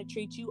 they're gonna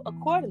treat you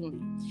accordingly.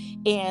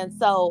 And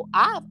so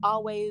I've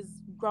always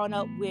grown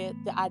up with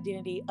the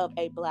identity of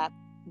a black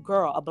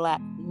girl, a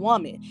black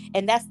woman,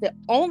 and that's the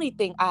only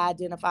thing I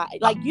identify.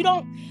 Like,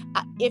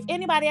 if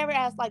anybody ever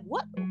asks, like,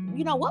 what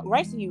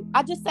race are you,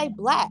 I just say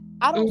black.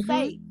 I don't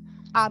say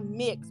I'm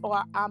mixed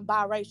or I'm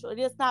biracial.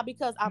 It's not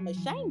because I'm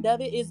ashamed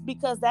of it. It's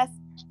because that's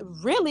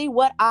really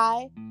what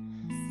I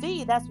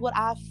see, that's what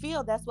I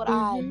feel, that's what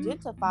I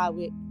identify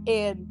with.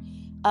 And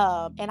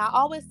I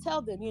always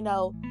tell them,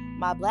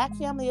 my black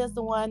family is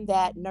the one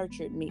that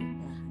nurtured me.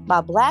 My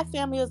black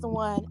family is the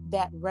one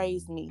that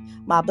raised me.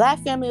 My black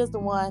family is the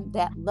one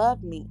that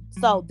loved me.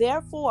 So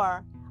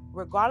therefore,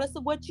 regardless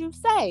of what you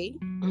say,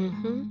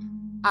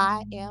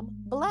 I am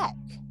black.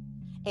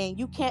 And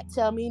you can't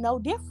tell me no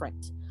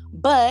different.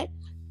 But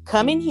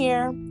coming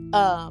here,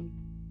 I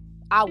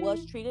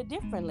was treated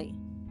differently.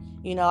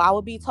 I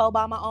would be told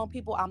by my own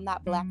people I'm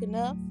not black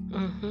enough.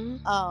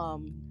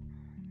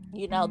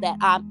 That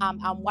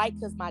I'm white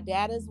because my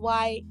dad is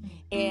white.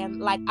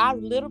 And like, I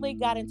literally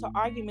got into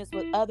arguments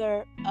with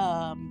other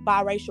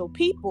biracial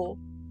people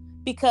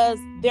because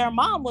their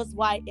mom was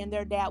white and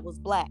their dad was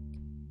black.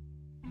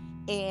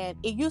 And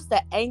it used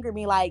to anger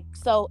me. Like,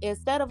 so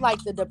instead of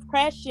like the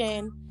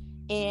depression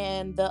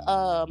and the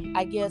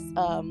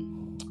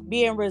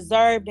being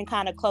reserved and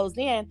kind of closed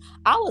in,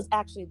 I was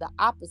actually the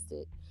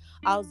opposite.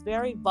 I was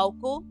very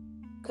vocal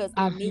because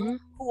I knew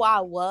who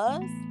I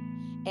was.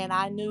 And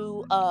I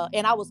knew,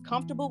 and I was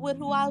comfortable with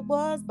who I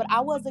was, but I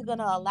wasn't going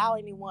to allow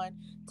anyone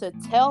to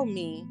tell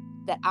me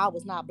that I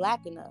was not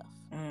black enough.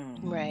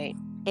 Right.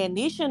 And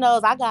Nisha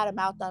knows I got a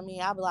mouth on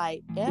me. I'll be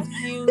like, F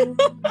you.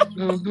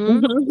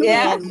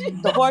 Yeah.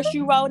 And the horse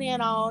you rode in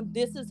on,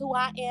 this is who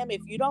I am.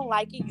 If you don't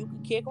like it, you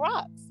can kick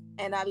rocks.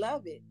 And I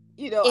love it.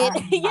 I love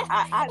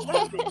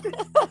it.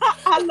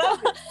 I love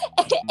it.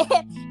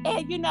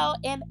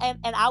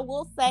 And I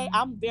will say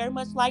I'm very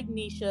much like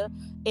Nisha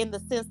in the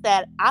sense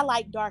that I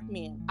like dark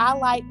men.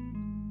 I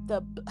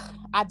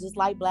just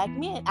like black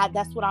men.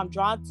 That's what I'm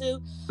drawn to.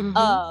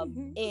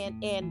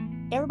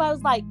 And everybody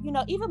was like,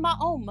 even my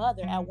own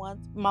mother at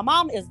once. My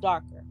mom is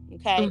darker.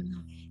 Okay.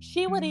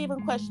 She would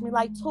even question me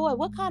like, Toy,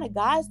 what kind of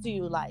guys do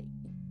you like?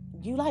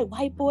 You like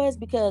white boys?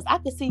 Because I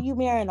could see you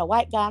marrying a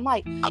white guy. I'm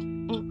like,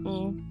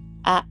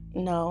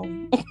 no.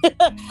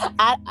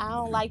 I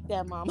don't like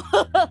that, Mama.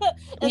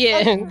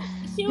 Yeah. And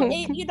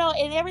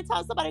every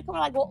time somebody come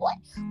like, well,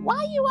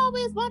 why you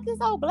always want this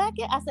old black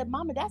guy? I said,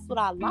 Mama, that's what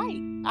I like.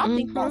 I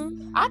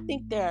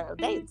think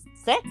they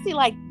sexy,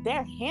 like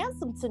they're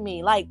handsome to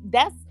me. Like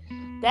that's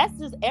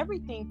just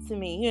everything to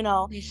me, and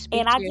I just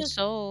your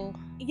soul.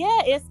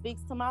 Yeah, it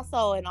speaks to my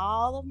soul. And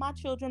all of my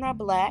children are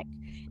black.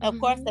 Of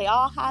course, they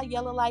all high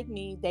yellow like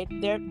me.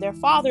 Their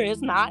father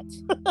is not.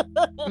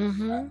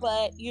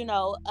 But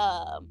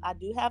I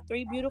do have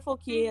 3 beautiful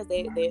kids.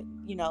 They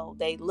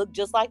look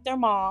just like their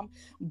mom.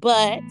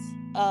 But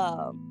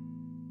I'm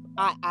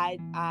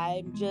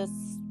just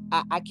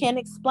I can't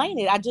explain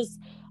it. I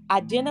just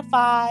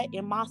identify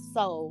in my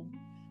soul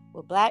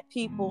with black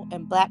people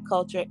and black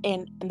culture.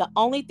 And the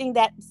only thing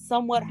that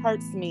somewhat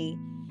hurts me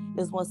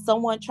is when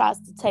someone tries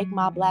to take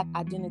my Black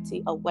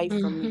identity away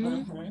from me,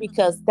 Mm-hmm.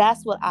 because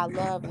that's what I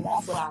love and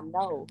that's what I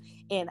know.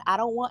 And I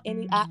don't want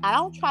I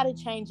don't try to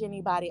change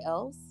anybody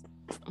else.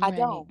 I Right.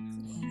 don't.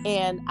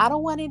 And I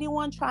don't want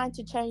anyone trying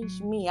to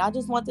change me. I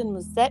just want them to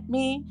accept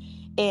me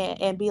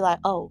and be like,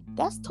 oh,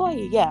 that's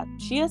Toya. Yeah,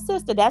 she a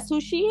sister. That's who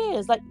she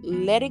is. Like,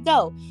 let it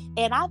go.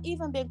 And I've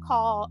even been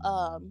called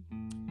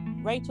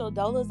Rachel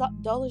Dolezal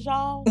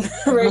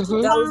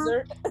Rachel one Mhm. time.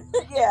 Dozer.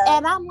 Yeah.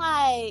 And I'm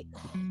like,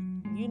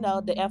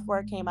 the F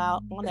word came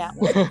out on that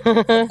one.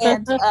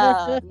 And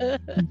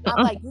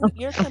I'm like,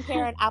 you're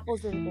comparing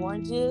apples and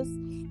oranges.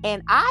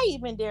 And I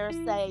even dare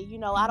say,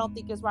 I don't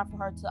think it's right for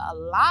her to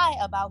lie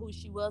about who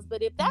she was.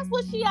 But if that's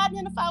what she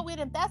identified with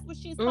and that's what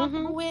she's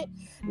comfortable Mhm. with,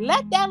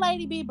 let that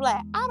lady be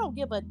Black. I don't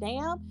give a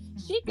damn.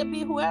 She could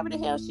be whoever the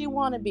hell she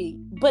want to be.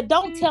 But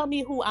don't tell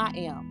me who I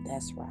am.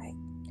 That's right.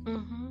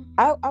 Mhm.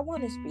 I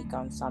want to speak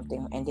on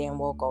something, and then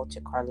we'll go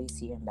to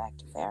Carlicia and back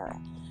to Farah.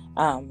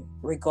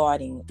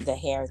 Regarding the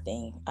hair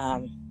thing.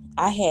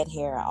 I had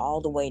hair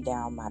all the way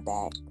down my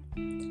back.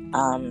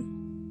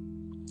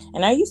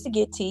 And I used to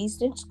get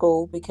teased in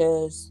school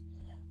because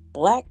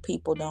Black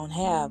people don't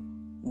have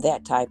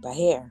that type of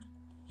hair.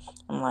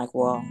 I'm like,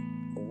 well,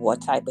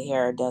 what type of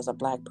hair does a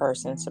Black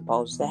person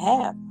supposed to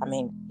have? I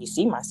mean, you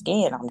see my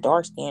skin, I'm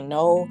dark skinned.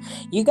 No,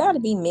 you got to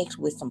be mixed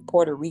with some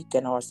Puerto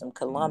Rican or some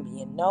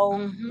Colombian. No,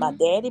 my Mhm.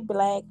 daddy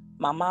Black,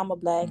 my mama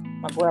Black,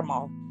 my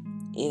grandma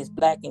is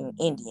Black and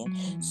Indian.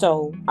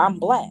 So I'm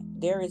Black.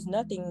 There is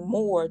nothing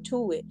more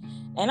to it.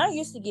 And I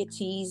used to get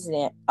teased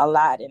a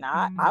lot. And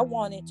I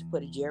wanted to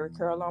put a Jerry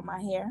curl on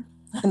my hair.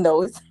 I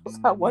know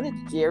I wanted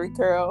a Jerry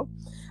curl.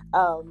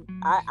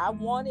 I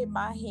wanted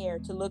my hair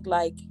to look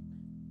like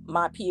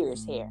my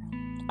peers' hair.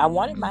 I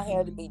wanted my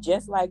hair to be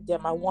just like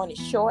them. I wanted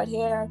short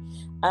hair.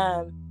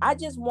 I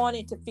just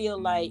wanted to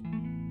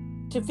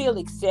feel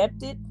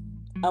accepted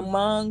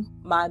among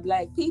my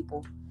Black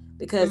people,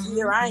 because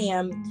here Mhm. I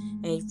am,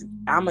 and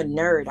I'm a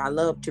nerd. I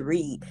love to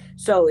read.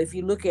 So if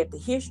you look at the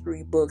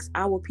history books,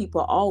 our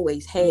people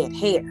always had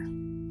hair.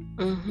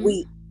 Mhm.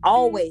 We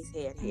always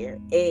had hair,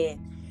 and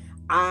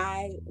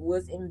I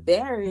was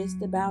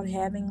embarrassed about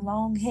having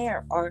long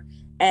hair, or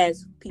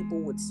as people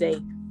would say,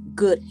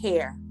 good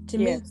hair. To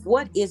me, Yes.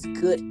 what is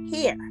good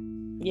hair?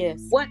 Yes.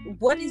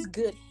 What is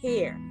good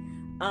hair?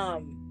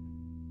 Um,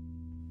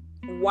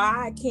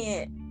 why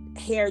can't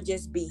hair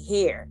just be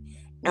hair?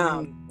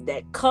 Mm-hmm.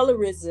 That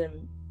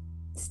colorism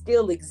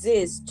still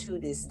exists to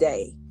this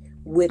day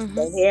with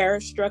the Mhm. hair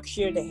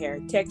structure, the hair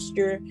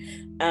texture.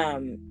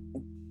 Um,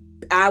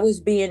 I was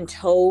being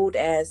told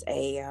as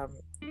a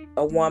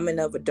woman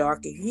of a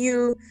darker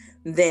hue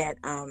that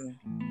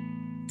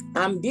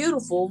I'm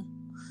beautiful,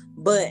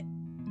 but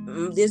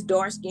this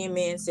dark skinned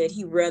man said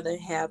he'd rather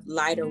have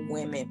lighter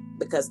women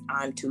because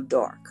I'm too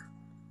dark.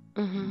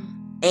 Mhm.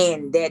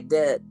 And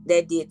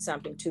that did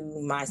something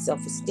to my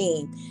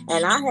self-esteem.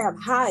 And I have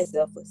high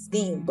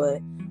self-esteem, but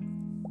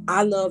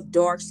I love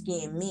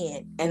dark-skinned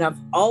men, and I've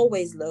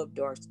always loved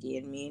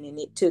dark-skinned men. And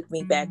it took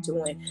me back to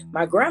when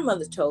my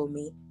grandmother told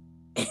me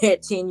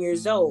at 10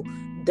 years old,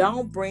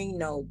 don't bring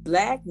no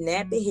Black,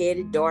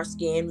 nappy-headed,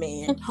 dark-skinned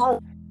man home.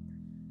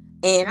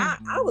 And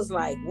I was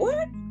like,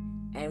 what?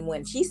 And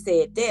when she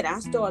said that, I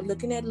started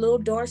looking at little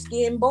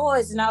dark-skinned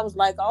boys, and I was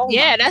like, oh my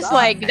Yeah, that's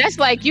God.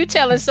 like you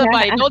telling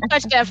somebody, "Don't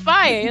touch that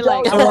fire." You're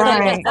like, Don't "Oh, touch no,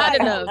 that that's Right. not fire.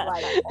 I enough." was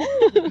like,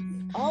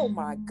 oh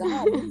my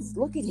God,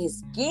 look at his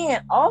skin.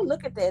 Oh,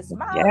 look at that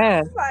smile. I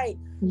Yes. was like,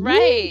 woo.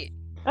 Right.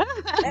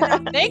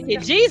 And Thank you,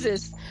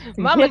 Jesus.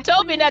 Mama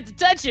told me not to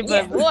touch it,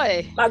 yeah, but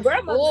boy, my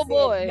grandmother oh said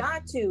boy.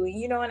 not to.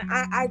 And and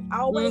I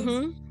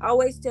Mhm.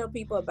 always tell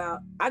people about,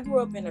 I grew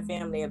up in a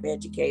family of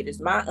educators.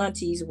 My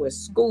aunties were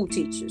school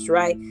teachers,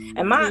 right?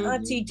 And my Mhm.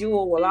 auntie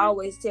Jewel will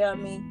always tell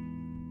me,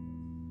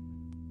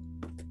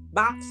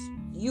 Box,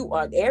 you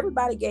are,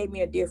 everybody gave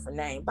me a different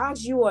name.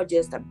 Box, you are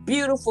just a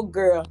beautiful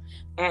girl,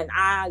 and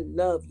I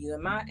love you.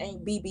 And my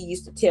Aunt BB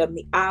used to tell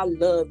me, I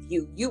love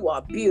you. You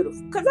are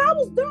beautiful. Because I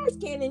was dark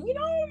skinned, and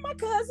my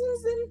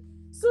cousins and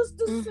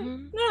sisters,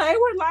 Mhm. no, they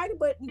were lighter,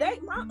 but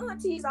my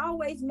aunties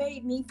always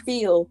made me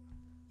feel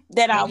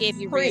that I They was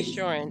gave you pretty.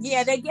 Yeah, reassurance.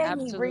 they gave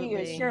me Absolutely.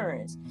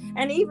 reassurance.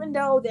 And even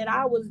though that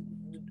I was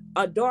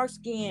a dark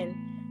skinned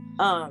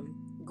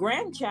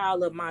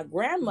grandchild of my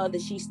grandmother,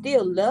 she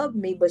still loved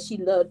me, but she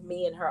loved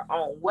me in her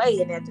own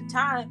way. And at the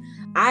time,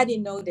 I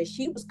didn't know that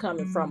she was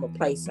coming from a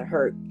place of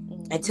hurt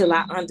until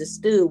I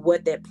understood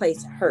what that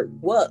place of hurt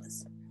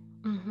was.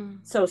 Mhm.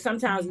 So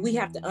sometimes we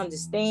have to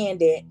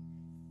understand that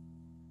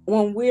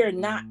when we're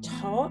not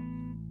taught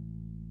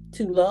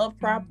to love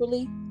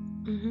properly,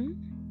 Mhm.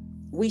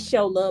 we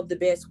show love the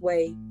best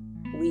way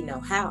we know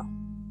how.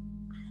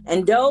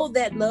 And though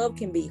that love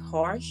can be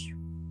harsh,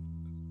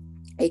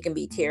 it can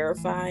be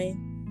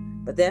terrifying,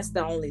 but that's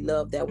the only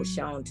love that was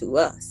shown to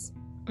us.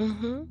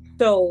 Mhm.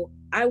 So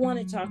I want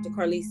to talk to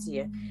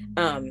Carlicia.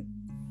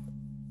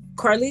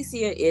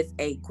 Carlicia is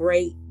a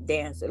great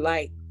dancer.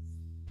 Like,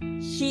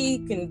 she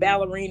can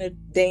ballerina,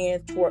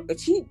 dance, twerk.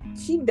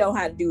 She know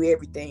how to do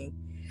everything.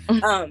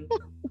 Um,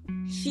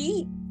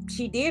 she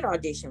did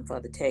audition for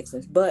the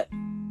Texans, but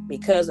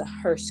because of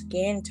her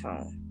skin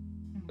tone.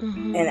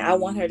 And I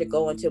want her to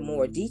go into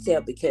more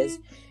detail because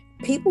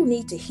people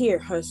need to hear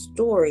her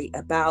story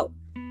about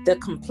the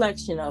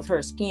complexion of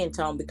her skin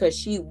tone, because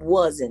she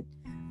wasn't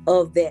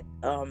of that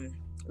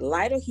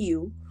lighter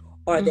hue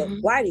or that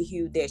whiter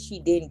hue that she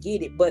didn't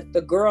get it. But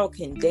the girl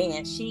can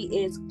dance. She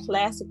is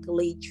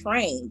classically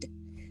trained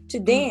to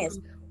dance.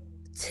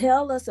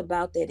 Tell us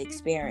about that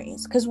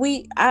experience, because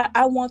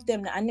I want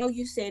them to, I know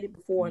you said it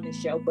before in the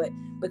show, but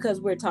because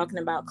we're talking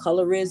about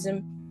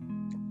colorism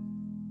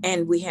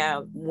and we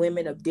have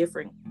women of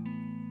different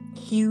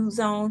hues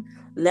on,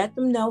 let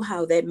them know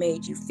how that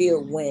made you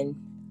feel when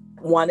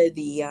one of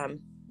the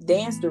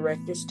dance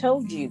directors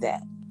told you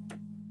that.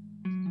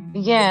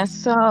 Yeah,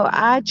 so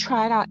I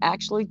tried out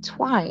actually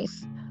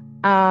twice.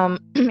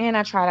 And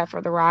I tried out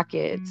for the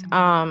Rockets.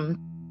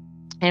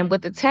 And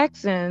with the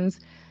Texans,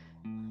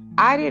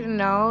 I didn't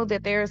know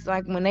that there's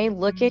like when they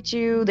look at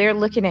you, they're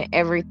looking at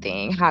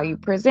everything, how you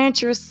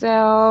present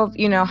yourself,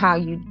 how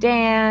you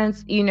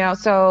dance,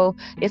 so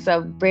it's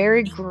a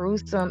very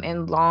gruesome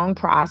and long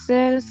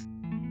process.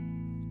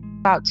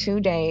 About 2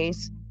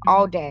 days,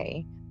 all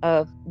day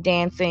of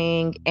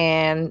dancing.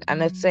 And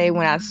let's say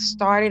when I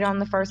started on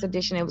the first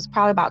edition, it was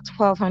probably about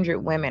 1,200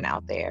 women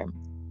out there.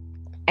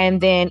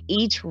 And then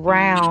each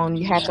round,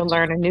 you have to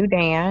learn a new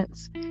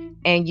dance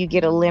and you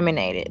get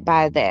eliminated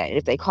by that.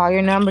 If they call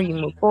your number, you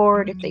move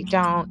forward. If they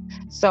don't.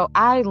 So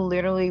I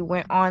literally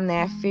went on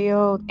that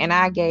field and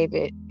I gave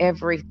it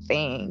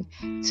everything,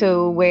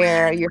 to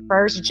where you're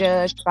first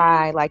judged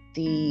by like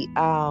the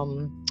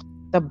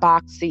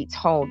box seats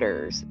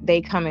holders.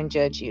 They come and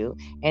judge you.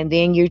 And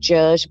then you're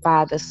judged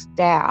by the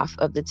staff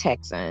of the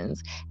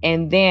Texans.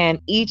 And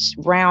then each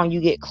round you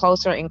get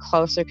closer and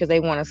closer because they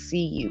want to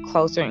see you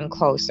closer and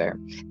closer.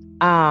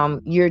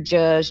 You're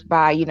judged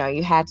by,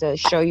 you had to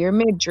show your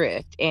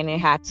midriff and it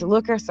had to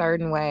look a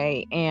certain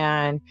way.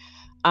 And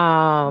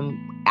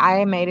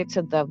I made it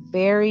to the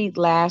very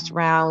last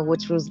round,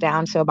 which was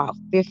down to about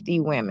 50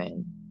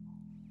 women.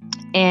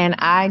 And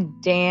I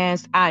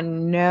danced. I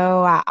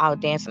know I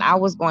outdanced. And I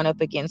was going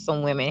up against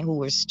some women who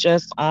was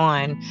just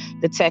on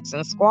the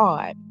Texan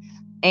squad.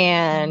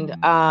 And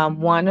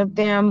one of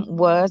them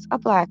was a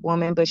black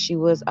woman, but she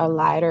was a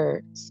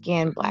lighter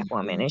skinned black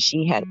woman, and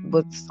she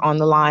was on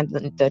the line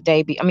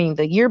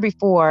the year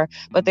before.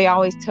 But they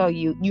always tell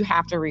you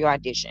have to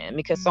re-audition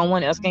because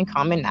someone else can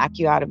come and knock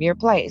you out of your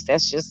place.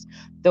 That's just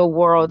the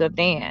world of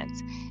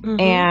dance.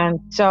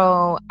 And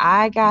so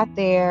I got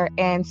there,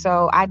 and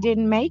so I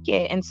didn't make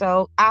it. And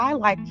so I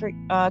like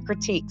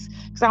critiques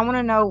because I want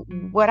to know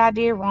what I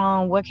did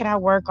wrong. What can I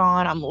work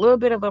on? I'm a little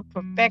bit of a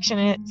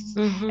perfectionist,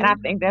 and I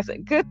think that's a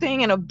good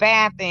thing and a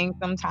bad thing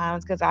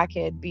sometimes because I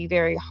could be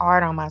very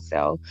hard on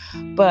myself.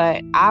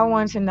 But I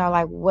wanted to know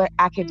like what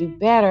I could do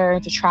better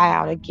to try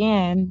out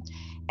again.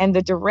 And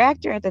the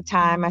director at the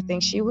time, I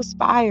think she was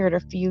fired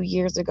a few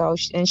years ago,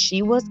 and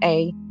she was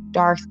a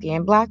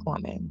dark-skinned black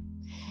woman.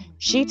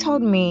 She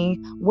told me,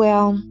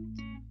 well,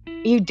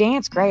 you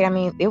dance great. I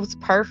mean, it was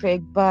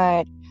perfect,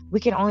 but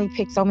we can only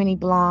pick so many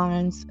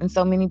blondes and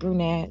so many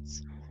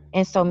brunettes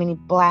and so many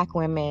black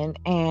women.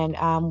 And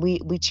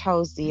we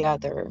chose the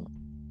other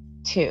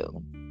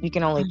two. You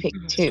can only pick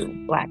two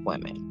black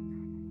women.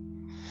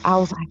 I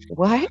was like,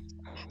 what?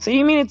 So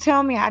you mean to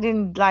tell me I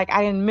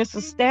didn't miss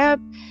a step?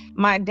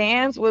 My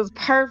dance was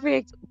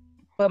perfect,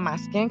 but my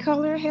skin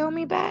color held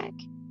me back?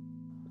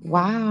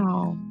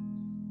 Wow.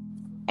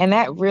 And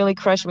that really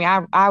crushed me.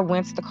 I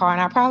went to the car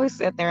and I probably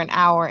sat there an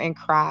hour and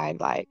cried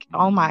like,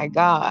 oh my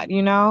God,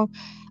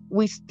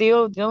 we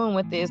still dealing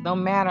with this no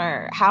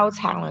matter how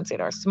talented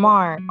or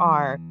smart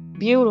or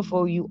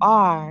beautiful you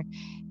are.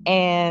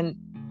 And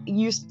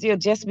you still,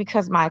 just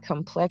because my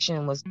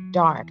complexion was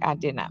dark, I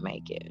did not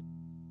make it.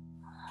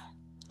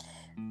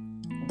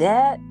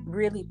 That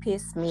really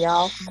pissed me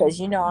off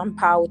because I'm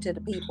power to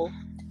the people.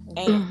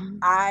 And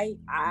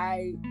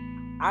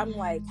I'm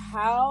like,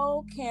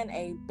 how can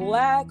a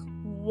black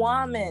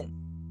woman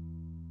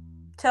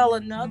tell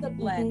another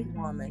black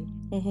woman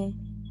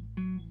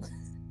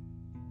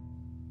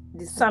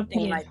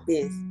something like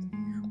this?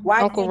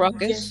 Why Uncle can't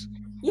Ruckus.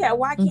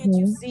 why can't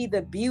you see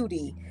the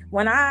beauty?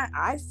 When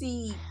I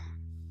see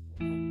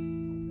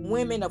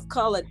women of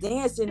color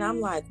dancing, I'm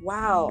like,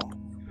 wow,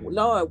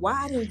 Lord, why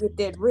I didn't get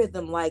that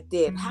rhythm like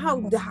that?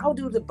 How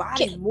do the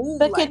body move?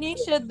 But like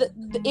Kenesha,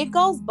 it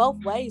goes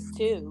both ways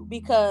too,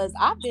 because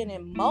I've been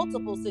in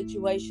multiple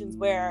situations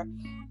where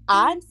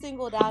I'm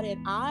singled out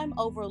and I'm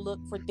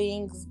overlooked for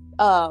things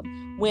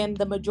when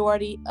the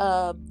majority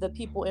of the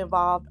people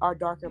involved are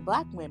darker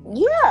black women.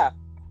 Yeah.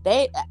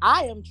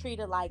 I am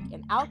treated like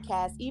an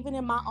outcast, even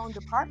in my own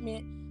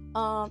department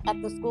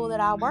at the school that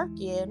I work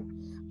in.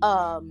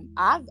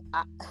 I've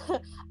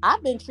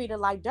been treated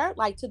like dirt,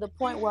 like to the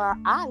point where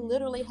I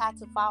literally had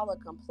to file a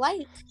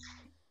complaint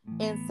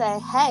and say,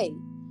 hey,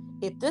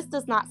 if this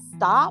does not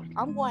stop,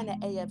 I'm going to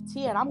AFT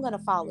and I'm going to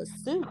file a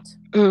suit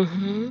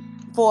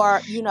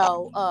for,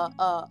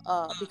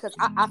 because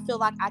I feel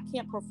like I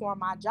can't perform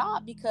my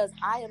job because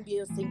I am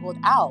being singled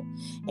out.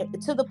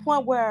 And to the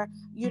point where,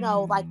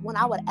 like when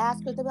I would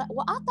ask her,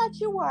 well, I thought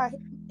you were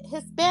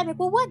Hispanic.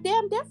 Well, what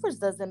damn difference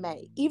does it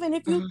make? Even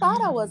if you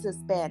thought I was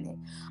Hispanic,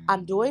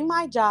 I'm doing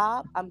my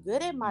job. I'm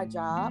good at my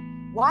job.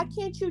 Why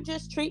can't you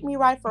just treat me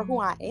right for who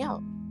I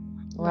am?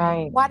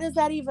 Right. Why does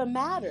that even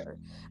matter?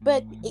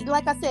 But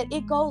like I said,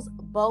 it goes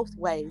both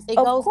ways. It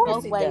Of goes course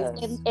both it ways.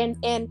 does.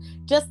 And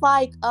just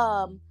like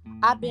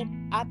I've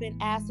been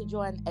asked to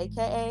join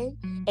AKA,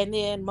 and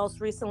then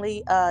most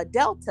recently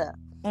Delta.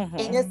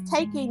 And it's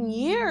taking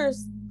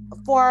years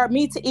for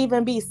me to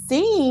even be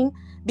seen,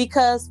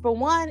 because for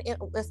one,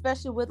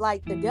 especially with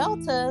like the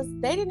Deltas,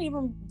 they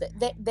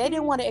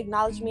didn't want to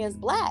acknowledge me as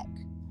Black.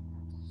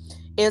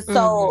 And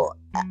so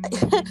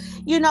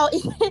you know,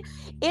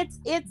 it's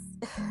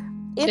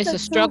It's a a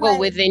struggle two-way.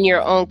 within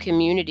your own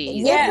community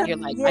It's that Yeah. a you're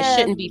like, I yes.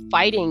 shouldn't be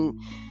fighting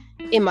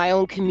in my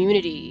own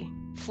community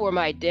for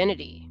my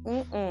identity.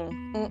 No,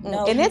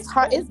 And you it's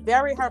hurt. don't. It's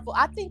very hurtful.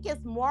 I think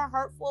it's more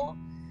hurtful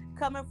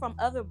coming from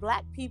other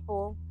Black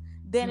people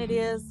than it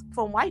is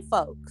from white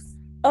folks.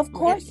 Of And,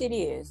 course it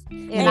is.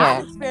 and And I've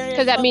Yes. Because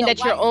experienced that from means the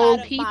that's your white side own of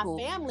my people.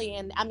 family,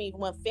 and I mean,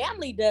 when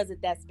family does it,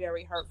 that's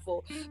very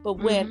hurtful. But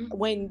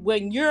Mhm.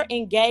 when you're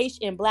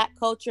engaged in Black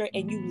culture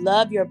and you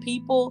love your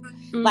people,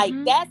 like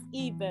Mhm. that's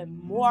even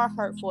more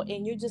hurtful.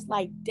 And you're just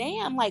like,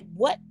 damn, like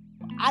what?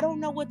 I don't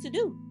know what to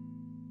do.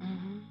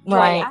 Mhm. Joy,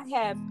 Right.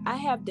 I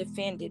have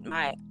defended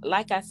my,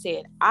 like I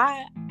said,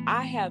 I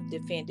have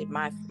defended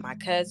my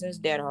cousins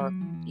that are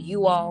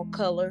you all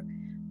color,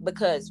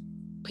 because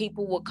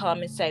people will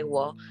come and say,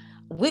 well,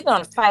 we're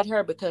gonna fight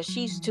her because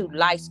she's too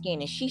light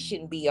skinned and she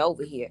shouldn't be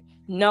over here.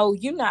 No,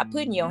 you're not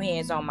putting your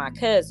hands on my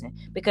cousin,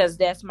 because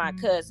that's my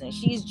cousin.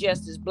 She's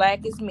just as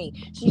Black as me.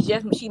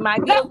 She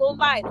might be a little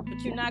lighter, but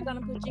you're not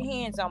gonna put your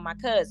hands on my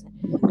cousin.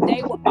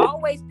 They will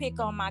always pick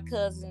on my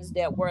cousins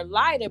that were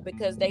lighter,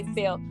 because they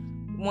felt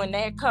when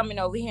they're coming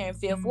over here in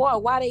Fifth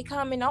Ward, why they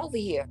coming over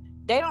here?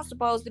 They don't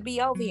supposed to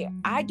be over here.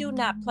 I do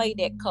not play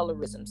that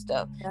colorism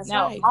stuff. That's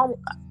Now, right.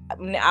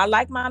 I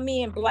like my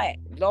men Black,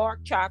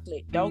 dark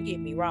chocolate. Don't get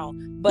me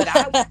wrong, but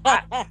I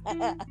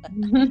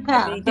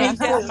mean Me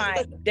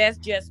too. that's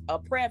just a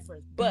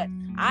preference. But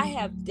I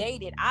have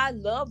dated. I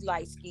love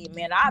light skinned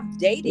men. I've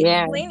dated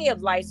Yeah. plenty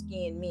of light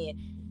skinned men.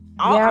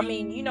 I Yep.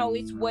 mean,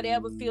 it's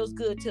whatever feels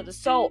good to the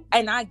soul,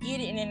 and I get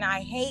it, and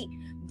I hate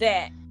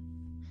that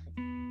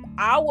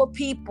our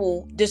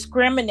people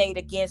discriminate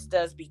against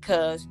us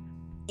because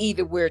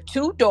either we're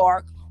too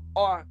dark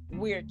or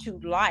we're too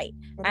light.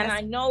 And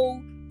I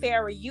know,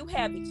 Farrah, you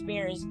have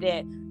experienced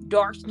that,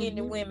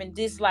 dark-skinned women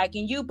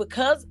disliking you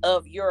because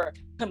of your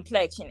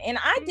complexion. And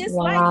I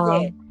dislike Wow.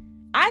 that.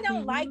 I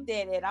don't like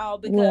that at all,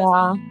 because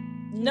Yeah.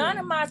 none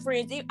of my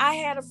friends, I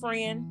had a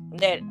friend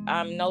that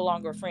I'm no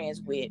longer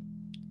friends with.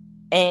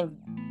 And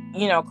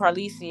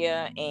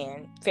Carlicia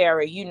and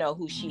Farrah, you know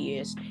who she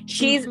is.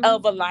 She's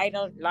of a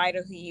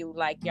lighter hue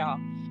like y'all.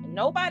 And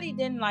nobody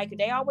didn't like her.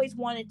 They always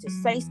wanted to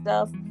say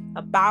stuff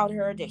about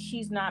her, that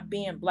she's not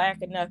being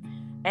Black enough.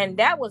 And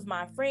that was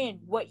my friend.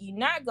 What you're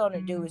not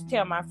gonna do is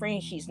tell my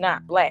friend she's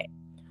not Black.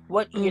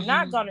 What you're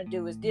not gonna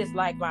do is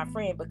dislike my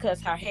friend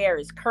because her hair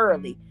is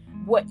curly.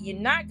 What you're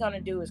not going to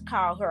do is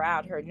call her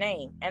out her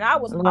name. And I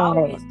was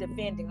always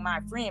defending my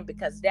friend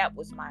because that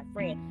was my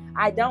friend.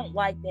 I don't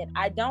like that.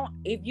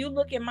 If you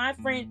look at my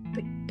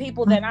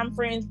people that I'm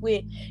friends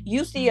with,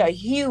 you see a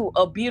hue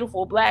of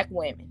beautiful Black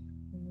women.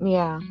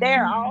 Yeah.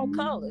 They're all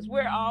colors.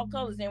 We're all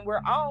colors, and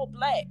we're all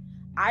Black.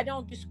 I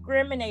don't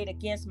discriminate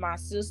against my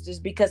sisters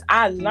because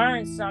I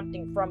learned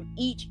something from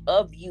each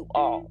of you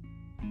all.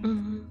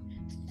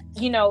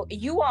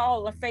 You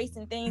all are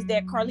facing things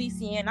that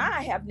Carlicia and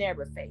I have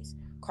never faced.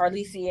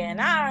 Carlicia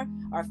and I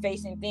are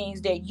facing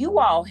things that you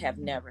all have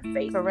never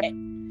faced. Correct.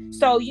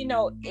 So,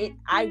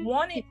 I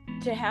wanted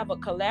to have a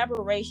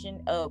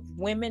collaboration of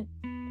women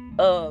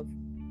of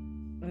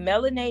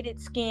melanated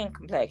skin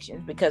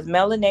complexions, because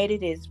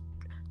melanated is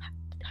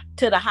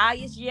to the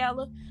highest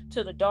yellow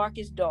to the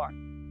darkest dark.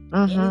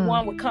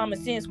 Anyone with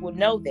common sense will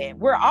know that.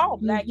 We're all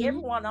Black.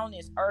 Everyone on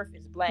this earth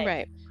is Black.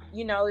 Right.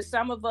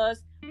 Some of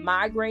us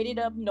migrated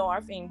up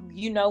north, and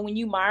when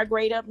you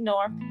migrate up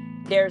north,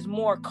 there's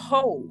more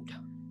cold.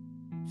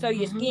 So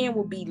your skin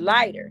will be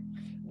lighter.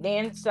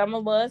 Then some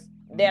of us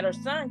that are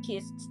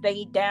sun-kissed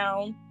stay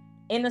down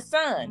in the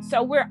sun.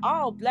 So we're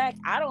all Black.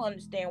 I don't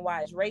understand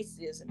why it's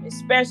racism,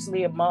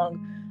 especially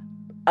among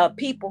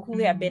people who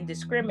have been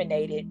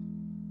discriminated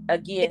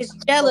against.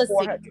 It's jealousy.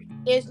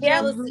 It's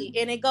jealousy,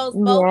 and it goes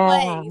both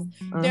ways.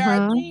 There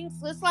are things.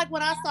 It's like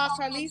when I saw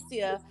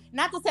Carlicia.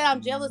 Not to say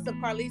I'm jealous of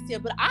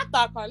Carlicia, but I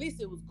thought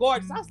Carlicia was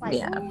gorgeous. I was like,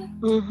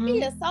 she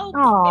is so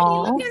pretty.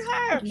 Look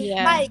at her.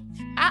 Yeah. Like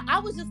I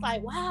was just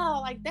like,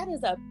 wow, like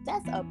that's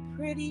a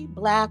pretty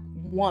Black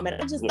woman.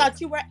 I just thought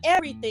you were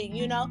everything,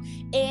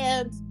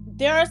 And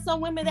there are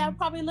some women that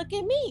probably look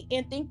at me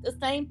and think the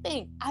same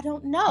thing. I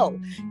don't know,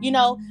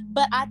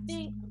 but I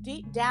think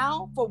deep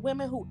down, for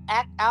women who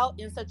act out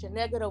in such a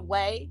negative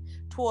way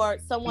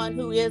towards someone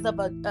who is of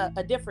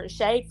a different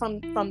shade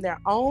from their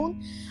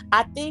own,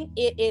 I think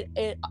it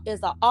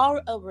is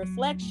a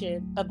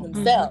reflection of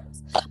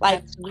themselves.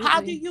 Like,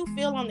 how do you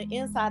feel on the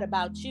inside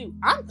about you?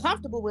 I'm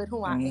comfortable with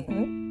who I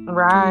am.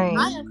 Right.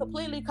 I am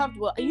completely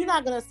comfortable. You're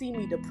not gonna see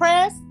me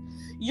depressed.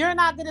 You're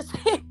not gonna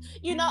see,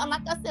 and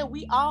like I said,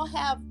 we all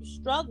have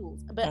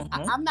struggles, but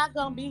Mm-hmm. I'm not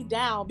gonna be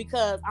down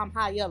because I'm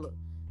high yellow.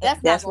 That's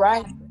not That's gonna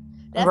right. happen.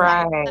 That's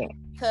not gonna Right. happen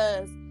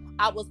because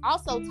I was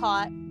also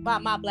taught by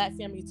my Black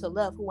family to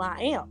love who I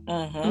am.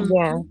 Mm-hmm.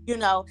 Yeah.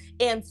 Mhm.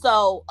 And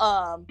so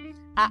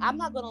I'm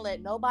not gonna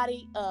let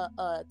nobody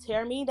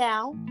tear me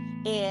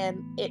down.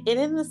 And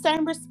in the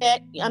same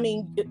respect, I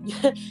mean,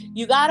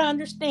 you gotta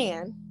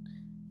understand,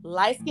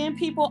 light skinned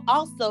people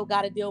also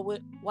gotta deal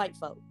with white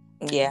folk.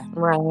 Yeah.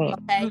 Right.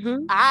 Okay,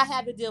 Mhm. I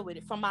had to deal with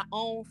it from my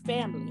own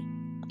family,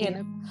 and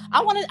Yep.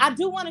 I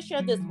do want to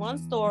share this one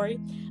story,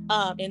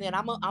 and then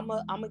I'm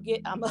gonna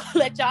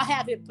let y'all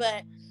have it.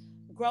 But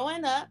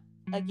growing up,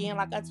 again,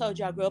 like I told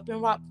you, I grew up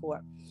in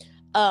Rockport.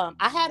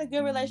 I had a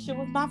good relationship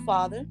with my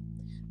father,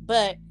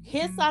 but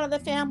his side of the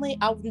family,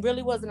 I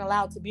really wasn't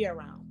allowed to be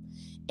around,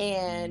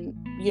 and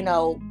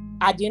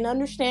I didn't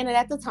understand it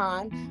at the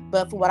time,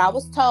 but from what I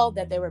was told,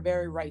 that they were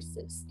very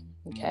racist.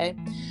 Okay.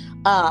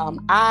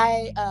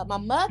 I My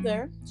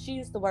mother, she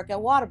used to work at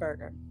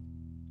Whataburger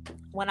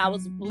when I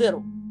was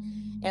little,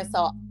 and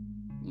so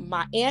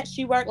my aunt,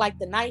 she worked like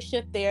the night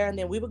shift there, and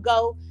then we would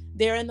go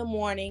there in the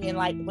morning, and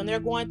like when they're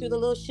going through the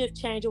little shift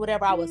change or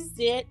whatever, I would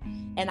sit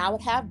and I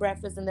would have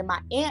breakfast, and then my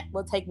aunt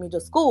would take me to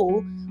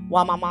school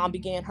while my mom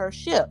began her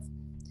shift.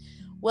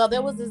 Well,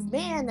 there was this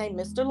man named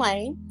Mr.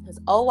 Lane, this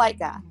old white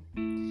guy.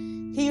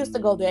 He used to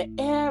go there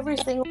every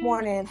single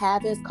morning and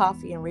have his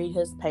coffee and read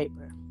his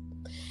paper.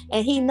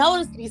 And he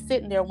noticed me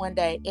sitting there one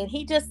day, and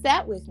he just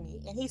sat with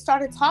me and he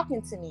started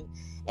talking to me.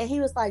 And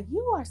he was like,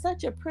 "You are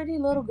such a pretty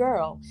little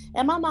girl."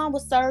 And my mom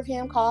would serve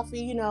him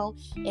coffee, and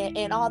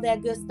all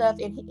that good stuff.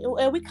 And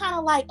we kind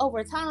of like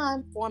over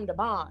time formed a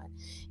bond.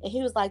 And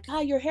he was like,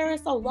 "God, your hair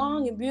is so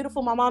long and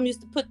beautiful." My mom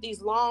used to put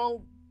these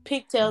long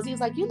pigtails. He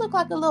was like, "You look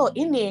like a little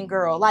Indian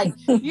girl. Like,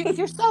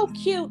 you're so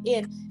cute,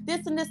 and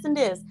this and this and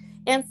this."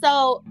 And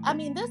so, I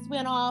mean, this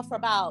went on for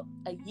about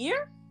a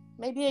year,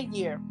 maybe a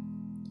year.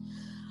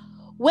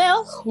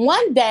 Well,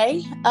 one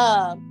day,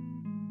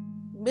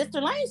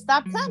 Mr. Lane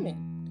stopped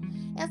coming.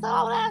 And so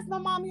I would ask my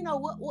mom,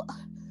 what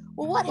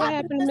What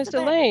happened to happened to Mr.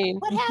 Mr. Lane? Lane?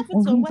 What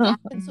happened to him? What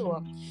happened to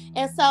him?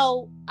 And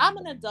so I'm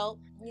an adult,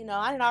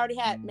 I had already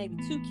had maybe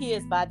 2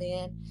 kids by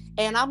then.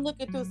 And I'm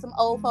looking through some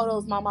old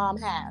photos my mom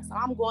has. And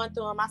I'm going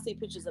through them. I see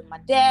pictures of my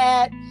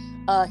dad,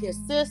 his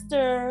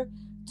sister,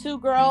 2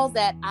 girls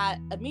that I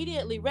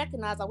immediately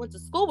recognized. I went to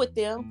school with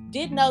them,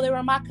 didn't know they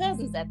were my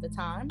cousins at the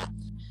time.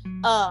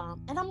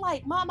 And I'm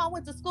like, "Mom, I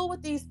went to school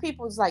with these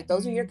people." It's like,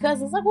 "Those are your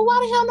cousins." Like, "Well, why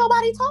the hell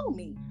nobody told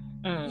me?"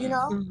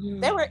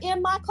 They Mhm. were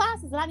in my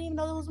classes, and I didn't even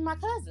know those were my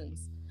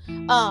cousins.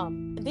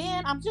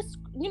 Then I'm just,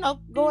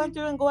 going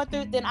through and going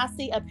through. Then I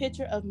see a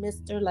picture of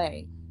Mr.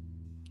 Lane,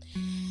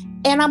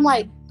 and I'm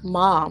like,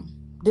 "Mom,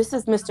 this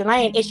is Mr.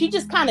 Lane," and she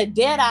just kind of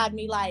dead-eyed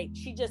me, like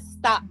she just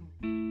stopped.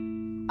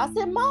 I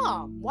said,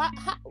 "Mom, why?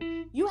 How,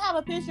 you have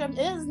a picture of? It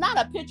is not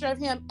a picture of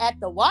him at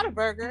the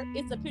Whataburger.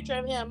 It's a picture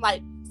of him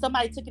like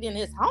somebody took it in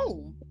his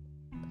home."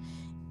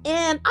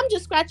 And I'm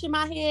just scratching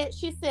my head.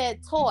 She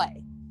said,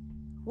 "Toy,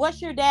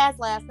 what's your dad's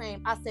last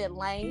name?" I said,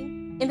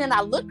 "Lane." And then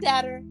I looked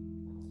at her.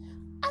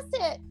 I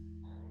said,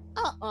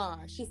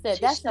 She said,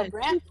 She said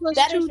two plus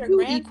that is two your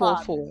do equal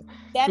grandfather. 4.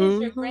 That is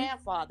your Mhm.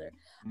 grandfather.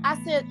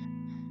 I said,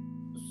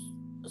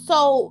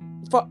 "So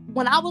for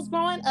when I was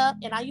growing up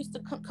and I used to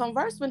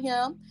converse with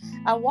him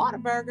at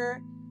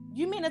Whataburger,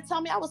 you mean to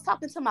tell me I was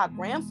talking to my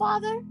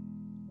grandfather?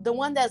 The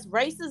one that's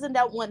racist and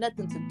that want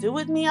nothing to do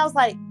with me?" I was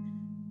like,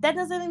 "That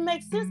doesn't even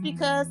make sense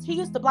because he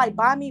used to like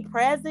buy me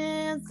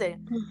presents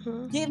and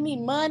Mhm. give me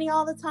money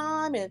all the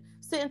time and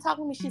sit and talk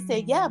with me." She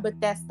said, "Yeah, but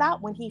that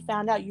stopped when he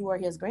found out you were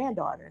his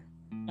granddaughter."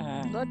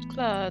 Blood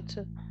clot.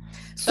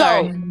 So,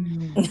 Sorry.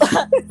 Mm.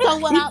 so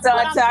You what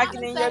start I'm trying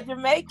talking to in your say,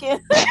 Jamaican.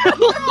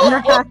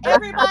 yeah,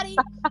 everybody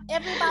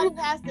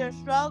has their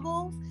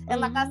struggles,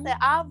 and like I Mhm. said,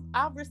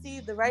 I've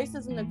received the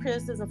racism and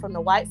criticism from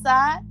the white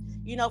side.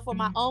 For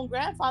my own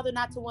grandfather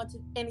not to want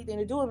anything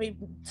to do with me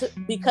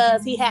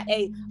because he had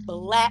a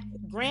Black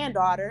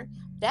granddaughter.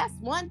 That's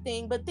one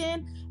thing. But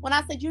then when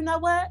I said, "You know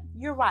what?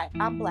 You're right.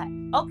 I'm Black."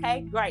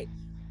 Okay, great.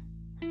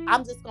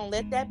 I'm just gonna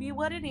let that be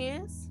what it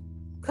is,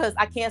 because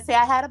I can't say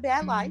I had a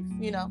bad life.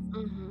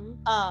 Mhm.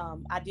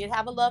 I did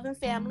have a loving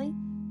family,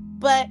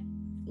 but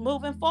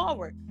moving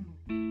forward,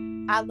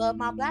 I love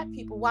my Black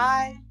people.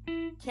 Why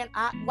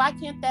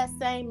can't that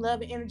same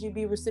love and energy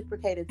be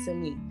reciprocated to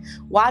me?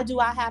 Why do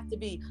I have to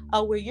be,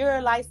 "Oh, well, you're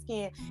light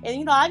skinned"?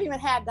 And I've even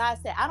had guys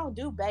say, "I don't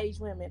do beige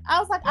women." I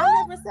was like,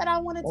 "I never said I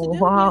wanted to do you.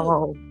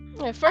 Wow.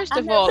 Yeah, first I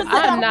of never all,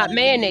 said I'm I not wanted to do you."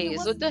 mayonnaise.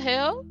 What's What the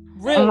hell?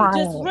 rude?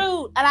 Just Right.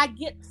 rude. And I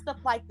get stuff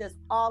like this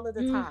all of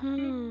the time.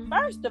 Mhm.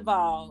 First of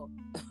all,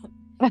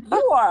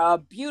 you are a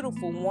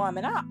beautiful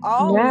woman. I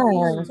always Yeah.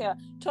 Mm-hmm. tell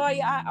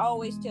Toya, I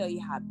always tell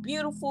you how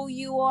beautiful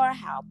you are,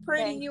 how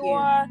pretty Thank you you.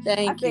 are. I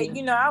Thank said,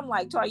 you. I'm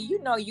like, Toya,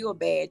 you're a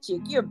bad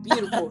chick. You're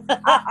beautiful.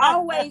 I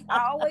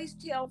always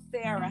tell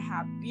Farrah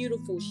how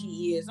beautiful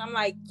she is. I'm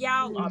like,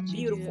 y'all are Thank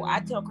beautiful. you. I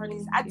tell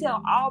Curtis, Thank I tell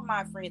you. all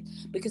my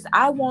friends because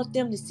I want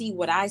them to see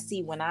what I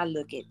see when I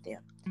look at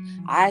them.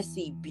 I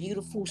see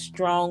beautiful,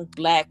 strong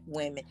Black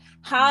women,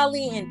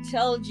 highly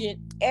intelligent,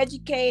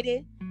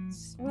 educated,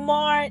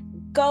 smart,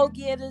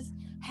 go-getters,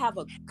 have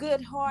a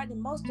good heart,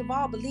 and most of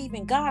all, believe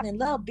in God and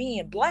love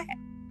being Black.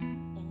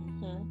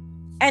 Mhm.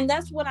 And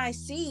that's what I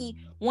see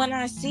when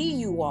I see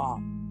you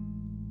all.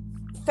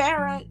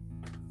 Farah,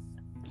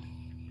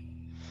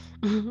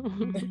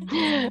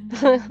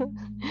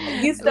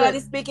 you Look,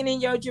 started speaking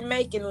in your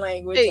Jamaican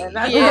language, and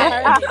I I yeah.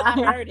 heard it. I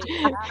heard it.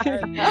 I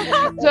heard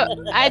So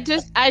it.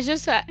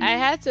 I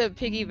had to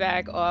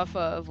piggyback off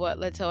of what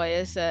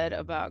Latoya said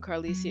about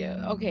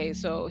Carlicia. Okay,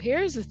 so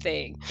here's the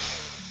thing.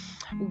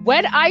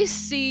 When I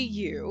see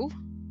you,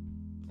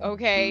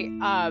 okay,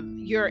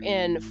 you're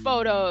in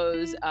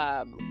photos.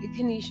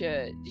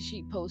 Kanisha,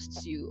 she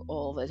posts you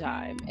all the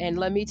time, and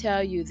let me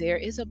tell you, there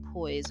is a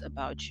poise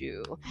about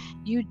you.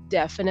 You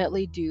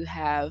definitely do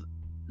have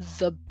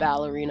the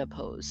ballerina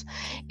pose,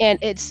 and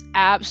it's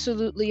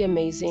absolutely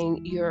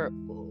amazing. You're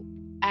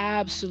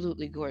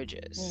absolutely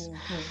gorgeous.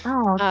 Mhm.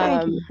 Oh,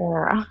 thank Um, you,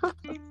 Sarah.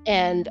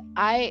 and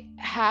I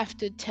have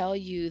to tell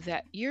you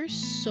that your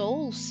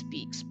soul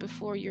speaks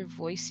before your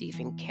voice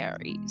even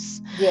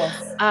carries.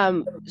 Yes.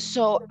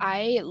 So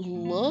I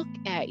look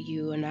at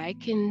you and I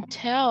can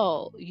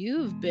tell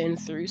you've been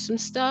through some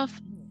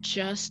stuff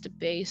just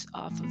based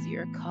off of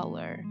your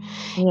color.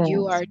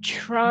 You Yes, are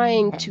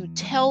trying to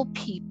tell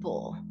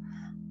people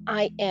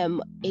I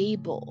am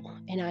able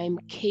and I'm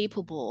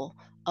capable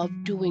of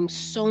doing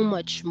so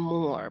much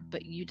more,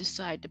 but you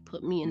decide to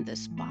put me in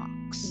this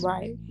box.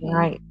 Right.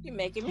 right. You're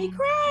making me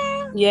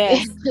cry.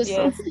 Yes. It's just,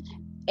 Yes.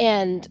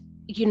 and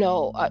you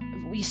know,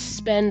 we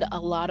spend a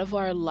lot of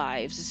our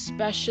lives,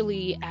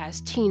 especially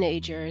as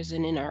teenagers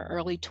and in our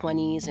early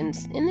 20s and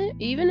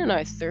even in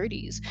our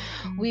 30s,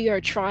 we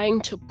are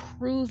trying to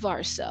prove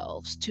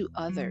ourselves to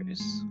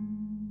others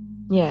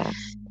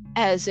Yes,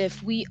 as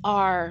if we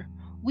are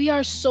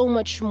so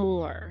much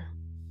more.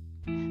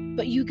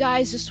 But you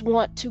guys just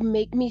want to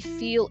make me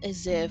feel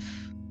as if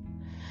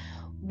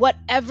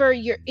whatever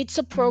you're, it's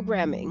a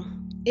programming.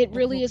 It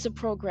really is a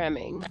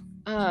programming.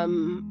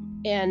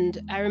 And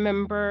I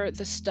remember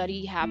the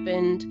study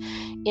happened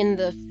in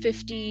the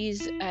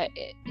 50s.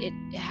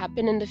 It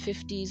happened in the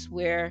 50s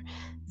where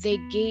they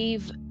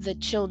gave the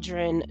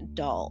children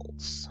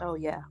dolls, Oh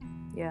yeah.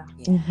 Yeah.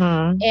 Yeah.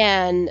 mm-hmm.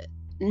 and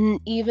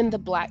even the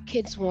black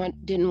kids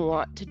didn't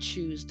want to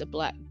choose the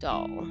black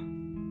doll.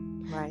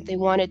 Right. They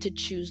wanted to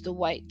choose the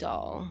white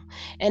doll.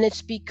 And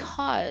it's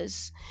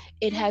because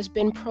it has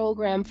been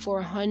programmed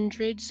for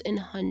hundreds and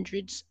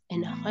hundreds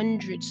and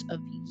hundreds of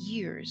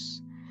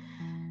years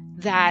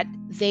that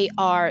they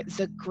are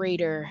the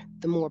greater,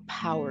 the more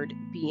powered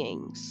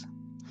beings.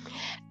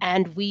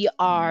 And we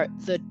are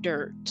the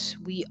dirt,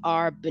 we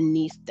are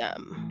beneath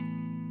them.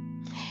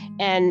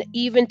 And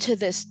even to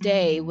this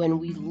day, when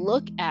we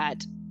look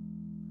at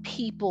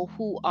people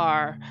who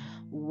are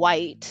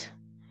white,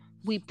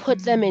 we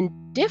put them in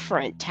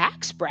different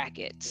tax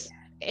brackets.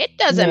 It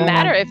doesn't Yeah,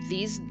 matter if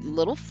these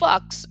little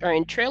fucks are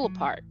in trailer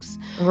parks.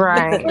 We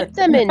right. put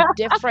them in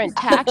different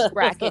tax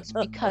brackets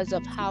because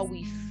of how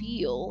we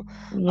feel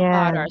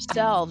about Yeah,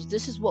 ourselves.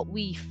 This is what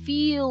we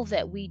feel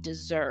that we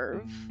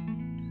deserve,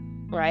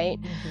 right?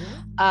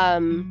 Mhm.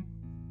 Um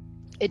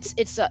it's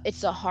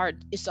a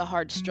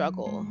hard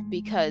struggle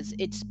because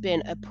it's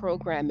been a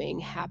programming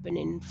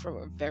happening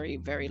for a very,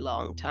 very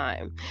long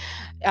time.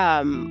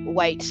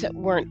 Whites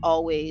weren't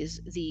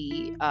always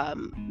the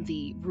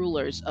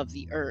rulers of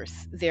the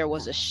earth. There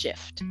was a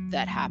shift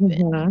that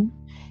happened, mm-hmm.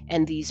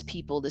 and these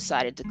people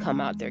decided to come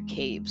out their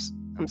caves.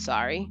 I'm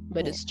sorry,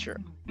 but Yeah. it's true,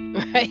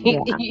 right?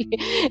 Yeah,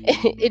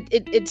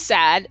 It's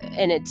sad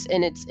and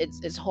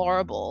it's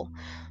horrible,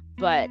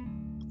 but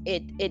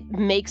it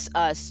makes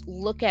us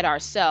look at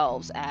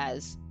ourselves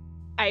as.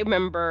 I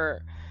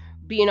remember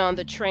being on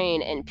the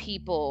train and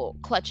people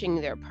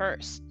clutching their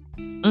purse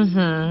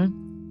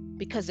mm-hmm.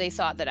 because they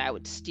thought that I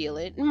would steal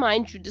it. And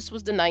mind you, this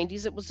was the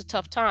 90s. It was a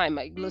tough time.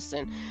 Like,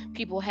 listen,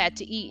 people had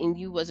to eat and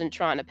you wasn't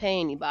trying to pay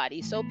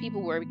anybody. So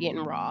people were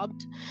getting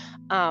robbed.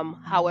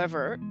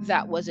 However,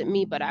 that wasn't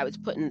me, but I was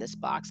put in this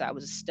box. I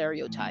was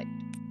stereotyped.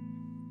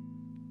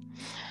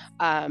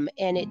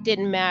 And it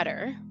didn't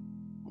matter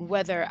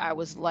whether I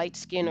was light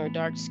skin or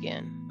dark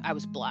skin. I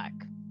was black.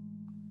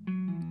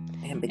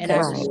 And And I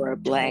because Right. was you are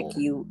Black, told,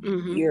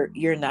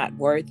 you're not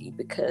worthy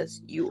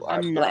because you are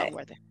I'm not Black.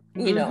 worthy.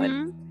 You know,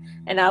 Mm-hmm.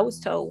 and I was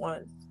told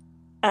once,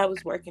 I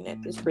was working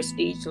at this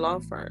prestige law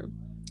firm,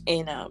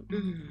 and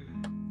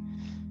Mm-hmm.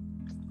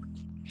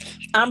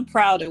 I'm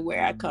proud of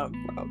where I come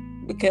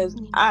from because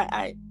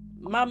I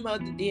my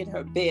mother did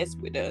her best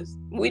with us.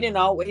 We didn't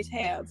always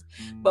have,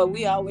 but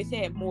we always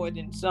had more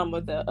than some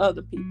of the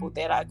other people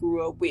that I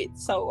grew up with.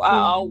 So I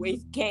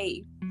always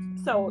gave.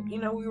 So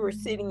we were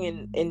sitting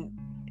in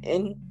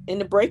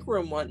the break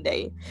room one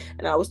day,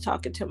 and I was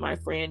talking to my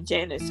friend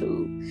Janice,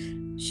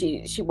 who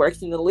she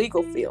works in the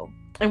legal field,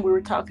 and we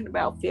were talking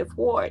about Fifth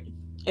Ward,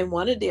 and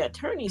one of the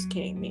attorneys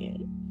came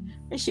in,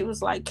 and she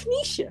was like,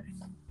 "Kenesha,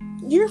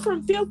 you're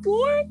from Fifth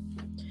Ward?"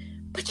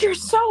 but you're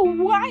so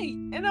white.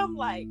 And I'm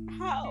like,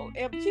 how?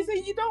 And she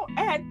said, you don't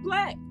act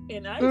black.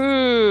 And I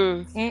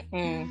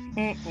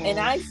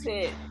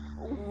said,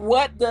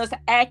 what does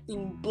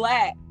acting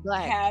black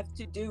have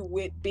to do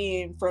with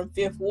being from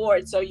Fifth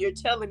Ward? So you're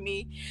telling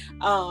me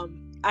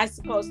I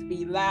supposed to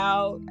be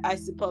loud, I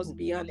supposed to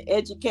be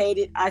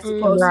uneducated, I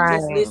supposed to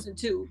just listen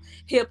to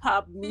hip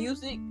hop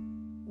music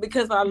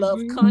because I love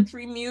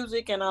country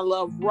music and I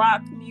love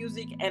rock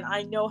music and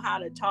I know how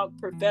to talk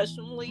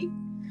professionally.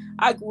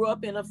 I grew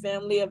up in a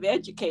family of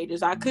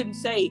educators. I couldn't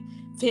say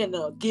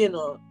finna,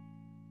 ginna,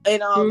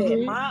 and all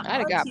that. My I'd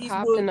have got aunties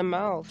popped in the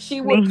mouth.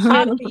 she would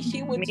pop me.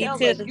 She would Me tell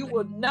too. us, you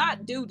will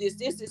not do this.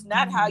 This is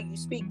not how you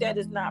speak. That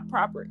is not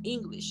proper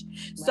English.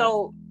 Right.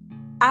 So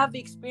I've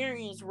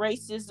experienced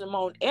racism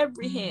on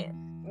every hand.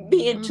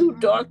 Being too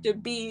dark to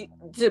be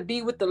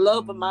with the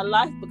love of my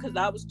life because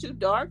I was too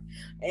dark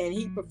and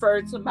he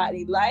preferred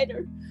somebody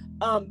lighter.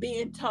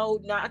 Being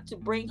told not to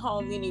bring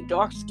home any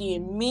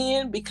dark-skinned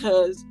men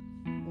because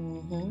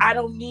I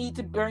don't need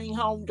to bring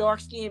home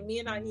dark-skinned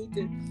men. I need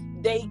to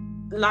date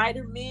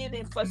lighter men.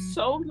 And for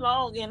so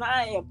long, and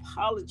I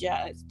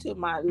apologize to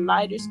my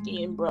lighter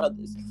skinned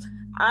brothers,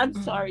 I'm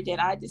sorry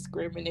that I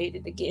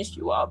discriminated against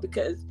you all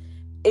because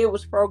it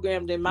was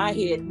programmed in my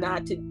head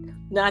not to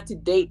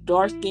date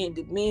dark-skinned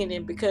men.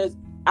 And because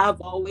I've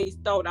always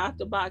thought out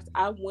the box,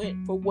 I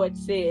went for what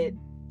said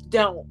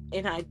don't,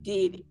 and I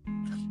did it.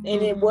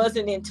 And it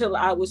wasn't until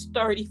I was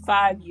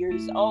 35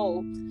 years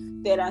old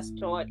that I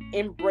started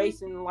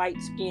embracing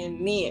light-skinned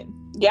men.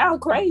 Y'all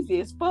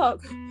crazy as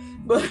fuck,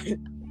 but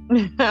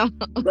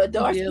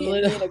dark-skinned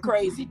men are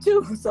crazy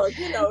too. So it's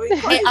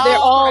crazy. They're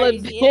all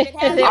crazy.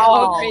 They're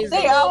all crazy.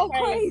 They all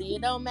crazy.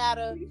 It don't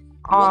matter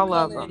all what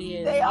of color them. it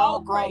is. They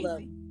all crazy. All of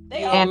them.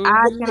 And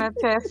I can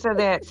attest to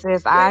that,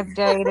 sis. I've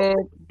dated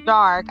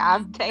dark.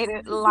 I've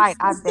dated light.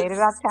 I've dated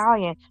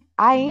Italian.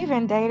 I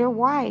even dated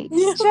white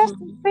just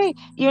to see,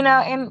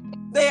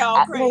 and they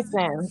all crazy.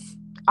 Listen,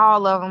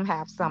 all of them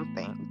have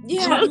something.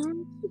 Yeah.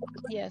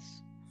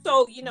 Yes.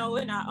 So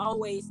and I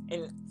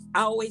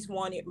always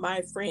wanted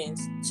my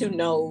friends to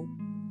know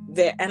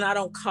that, and I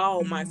don't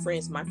call my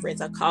friends,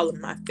 I call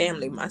them my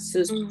family, my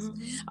sisters.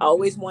 I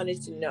always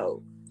wanted to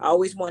know. I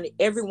always wanted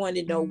everyone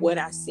to know what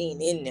I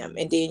seen in them,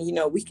 and then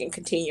we can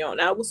continue on.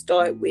 I will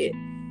start with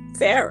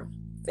Farrah.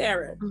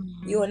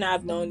 You and I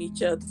have known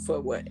each other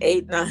for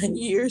 8-9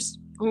 years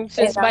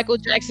since Michael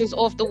Jackson's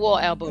Off the Wall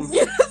album.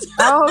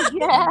 Oh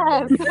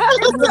yes.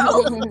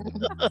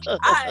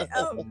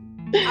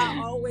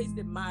 I always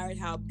admired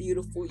how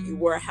beautiful you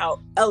were, how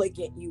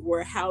elegant you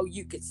were, how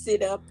you could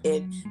sit up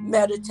and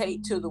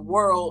meditate to the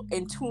world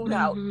and tune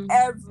out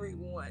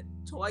everyone.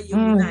 Toya,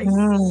 when I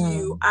see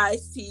you, I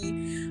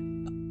see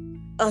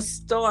a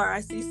star.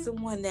 I see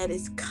someone that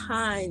is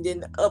kind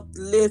and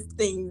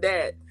uplifting,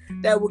 that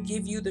will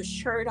give you the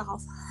shirt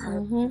off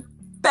her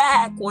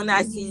back. When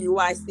I see you,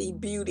 I see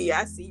beauty,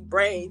 I see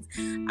brains,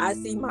 I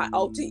see my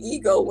alter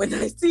ego when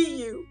I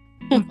see you.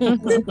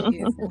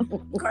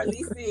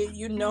 Carlisia,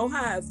 you know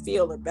how I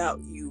feel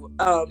about you.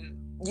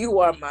 You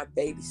are my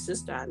baby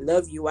sister. I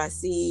love you. I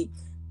see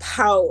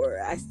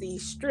power, I see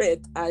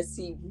strength, I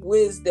see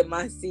wisdom,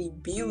 I see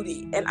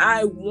beauty. And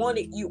I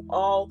wanted you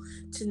all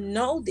to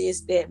know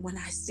this, that when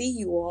I see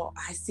you all,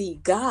 I see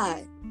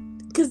God,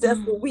 because that's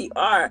what we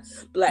are.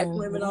 Black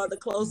women are the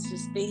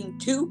closest thing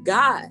to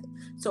God.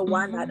 So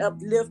why not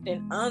uplift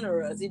and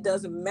honor us? It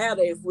doesn't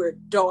matter if we're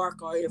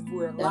dark or if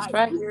we're light.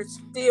 Right. We're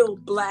still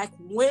Black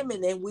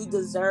women, and we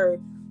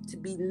deserve to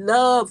be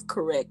loved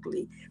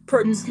correctly,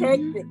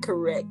 protected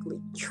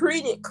correctly,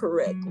 treated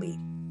correctly.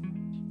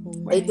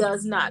 Right. It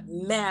does not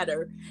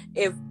matter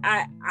if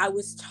I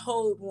was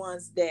told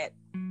once that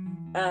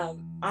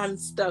I'm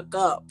stuck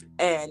up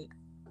and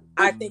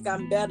I think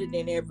I'm better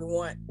than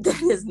everyone.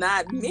 That is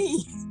not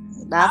me.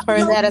 I've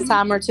heard that a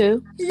time or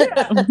two. Yeah.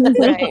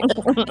 Right.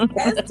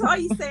 That's all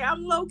you say.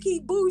 I'm low key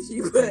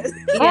bougie, but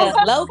yeah,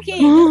 low key,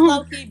 just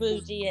low key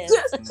bougie. Yes.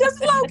 just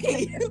low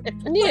key.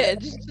 Yeah,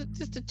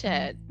 just a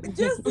tad.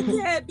 Just a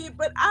tad bit,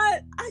 but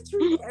I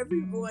treat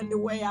everyone the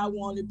way I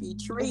want to be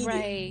treated.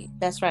 Right.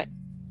 That's right.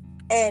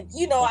 And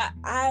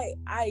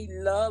I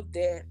love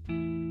that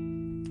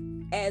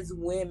as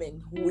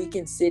women we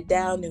can sit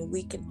down and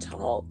we can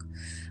talk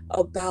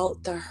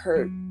about the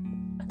hurt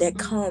that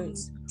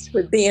comes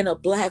with being a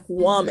Black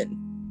woman.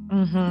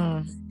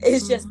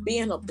 It's just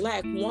being a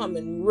Black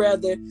woman,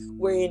 whether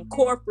we're in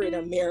corporate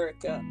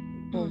America,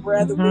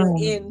 whether we're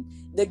in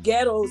the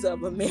ghettos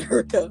of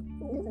America,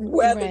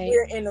 whether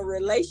we're in a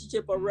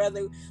relationship or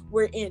whether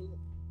we're in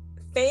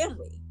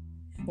family.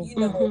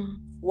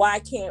 Why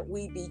can't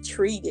we be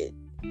treated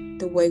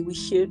the way we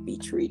should be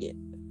treated?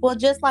 Well,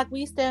 just like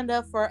we stand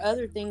up for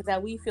other things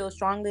that we feel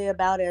strongly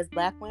about as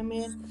Black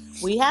women,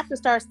 we have to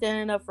start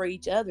standing up for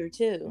each other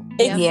too.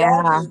 Exactly.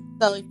 Yeah.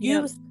 So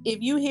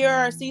if you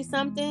hear or see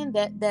something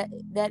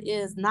that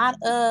is not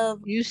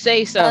of you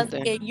say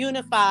something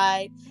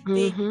unified,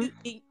 then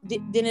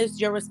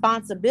it's your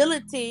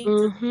responsibility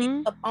to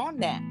speak up on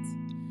that.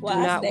 Well,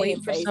 Do I not stay wait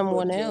in for Facebook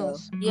someone jail.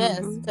 else.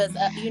 Yes, Hmm. because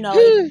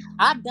if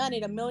I've done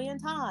it a million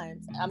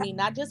times. I mean,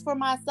 not just for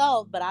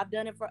myself, but I've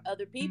done it for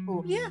other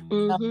people. Yeah.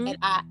 Hmm.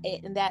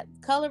 And that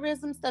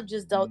colorism stuff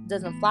just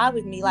doesn't fly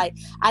with me. Like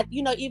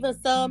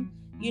even some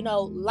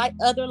like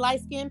other light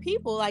skinned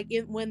people, like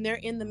when they're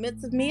in the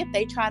midst of me, if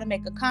they try to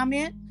make a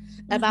comment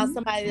about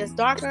somebody that's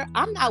darker,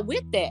 I'm not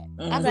with that.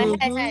 I'm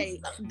like,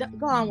 hey, Hmm.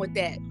 go on with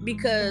that,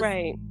 because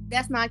Right.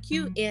 that's not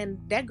cute, and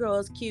that girl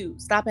is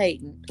cute. Stop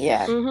hating.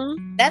 Yeah.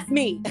 Hmm. That's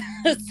me.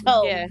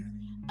 So, Yeah.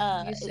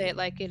 uh, You say it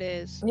like it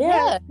is. Yeah.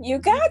 yeah, You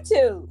got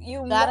to.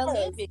 You gotta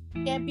live must. it.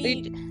 You can't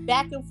You be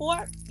back and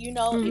forth.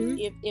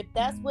 If hmm.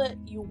 that's what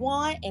you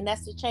want and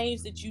that's the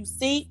change that you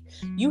seek,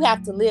 you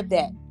have to live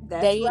that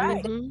That's day in and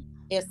right. day Hmm.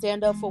 and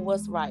stand up for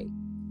what's right.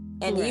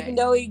 And even Right.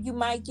 though you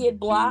might get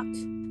blocked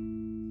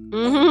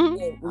Hmm. and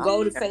I don't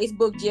go to care.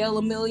 Facebook jail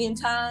a million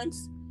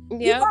times, you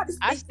Yep. got to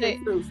speak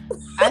your truth.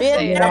 I Been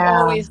say there.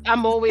 Yeah.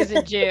 I'm always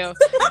in jail.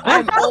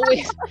 I'm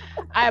always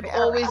I'm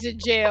always in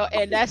jail,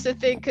 and that's the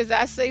thing, because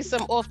I say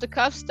some off the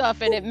cuff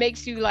stuff and it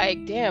makes you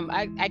like, damn,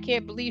 I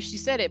can't believe she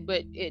said it,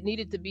 but it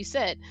needed to be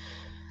said.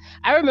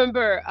 I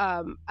remember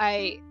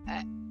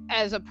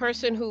as a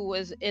person who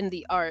was in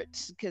the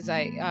arts, because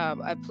I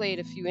played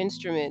a few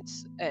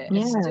instruments, I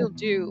Yeah. still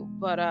do,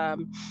 but I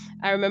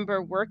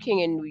remember working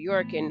in New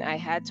York, and I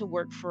had to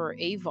work for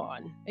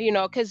Avon,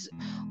 because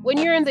when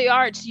you're in the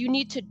arts, you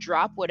need to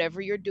drop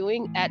whatever you're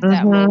doing at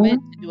that Mhm.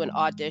 moment to do an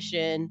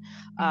audition.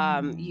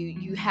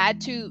 You had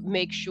to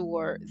make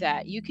sure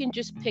that you can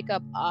just pick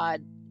up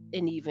odd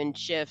and even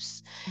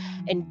shifts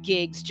and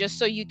gigs just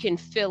so you can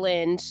fill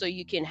in, so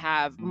you can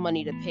have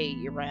money to pay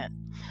your rent.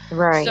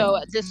 Right. So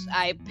this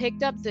I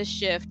picked up this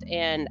shift,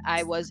 and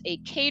I was a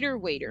cater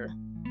waiter.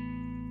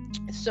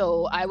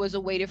 So I was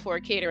a waiter for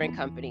a catering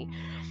company,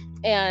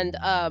 and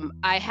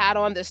I had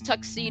on this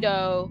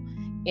tuxedo,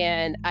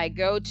 and I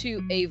go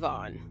to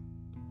Avon,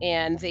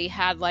 and they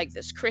had like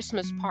this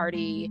Christmas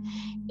party,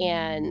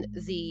 and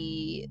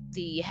the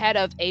head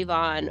of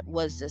Avon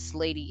was this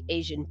lady,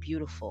 Asian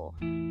beautiful,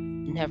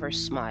 never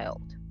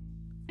smiled.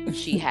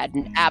 She had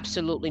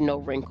absolutely no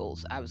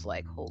wrinkles. I was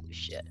like, holy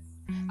shit.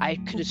 I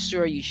could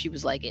assure you she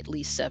was like at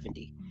least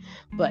 70.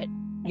 But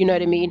you know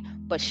what I mean?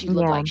 But she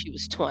looked Yeah. like she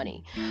was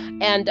 20.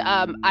 And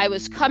I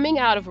was coming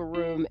out of a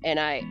room, and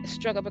I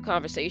struck up a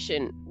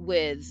conversation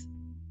with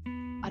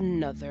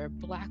another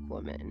black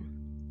woman.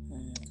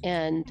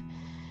 And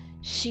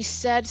she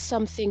said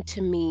something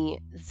to me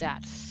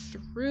that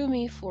threw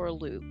me for a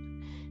loop.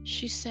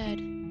 She said,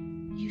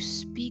 "You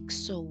speak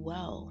so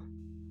well."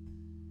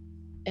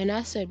 And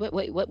I said,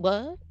 "Wait, what?"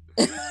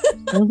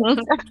 Mhm.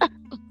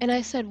 And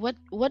I said, what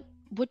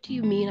do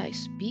you mean I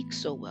speak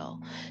so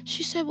well?"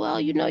 She said, "Well,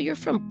 you're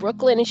from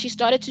Brooklyn." And she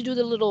started to do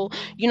the little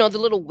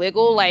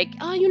wiggle, like,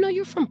 "Oh,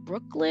 you're from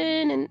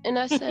Brooklyn." And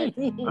I said,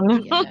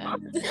 "Yeah."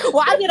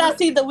 Why did I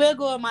see the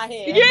wiggle in my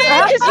head?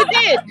 Yeah, because you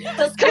did.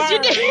 The Because you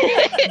did.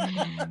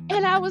 squirm.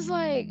 And I was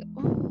like,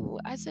 "Ooh."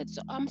 I said,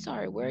 "So I'm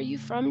sorry, where are you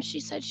from?" She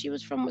said she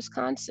was from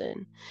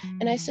Wisconsin.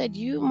 And I said,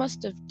 "You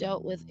must have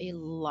dealt with a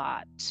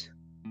lot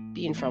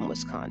being from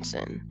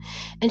Wisconsin."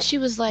 And she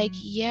was like,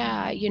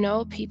 "Yeah,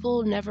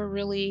 people never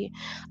really,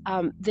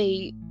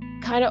 they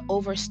kind of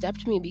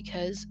overstepped me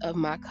because of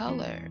my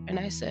color." And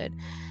I said,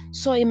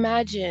 "So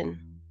imagine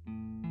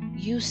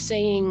you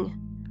saying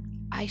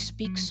I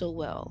speak so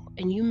well,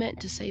 and you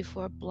meant to say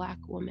for a black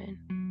woman,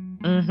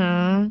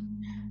 Mhm.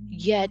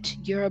 yet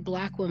you're a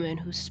black woman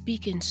who's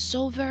speaking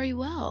so very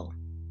well."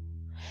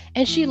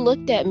 And she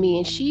looked at me,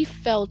 and she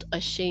felt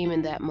a shame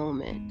in that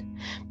moment,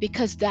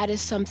 because that is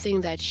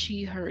something that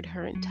she heard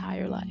her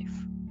entire life.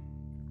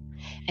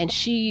 And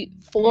she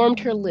formed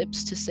her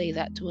lips to say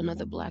that to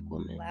another black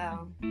woman.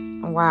 Wow.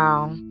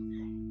 Wow.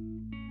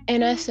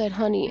 And I said,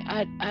 "Honey,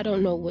 I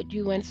don't know what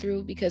you went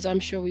through, because I'm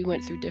sure we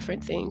went through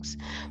different things.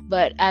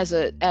 But as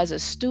a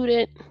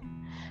student,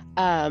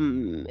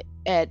 um,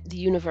 at the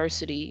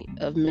University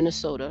of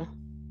Minnesota,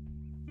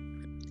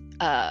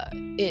 uh,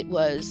 it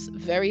was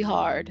very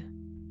hard.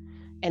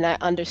 And I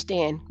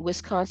understand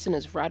Wisconsin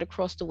is right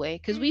across the way,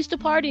 because we used to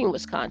party in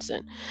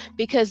Wisconsin,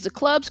 because the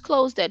clubs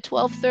closed at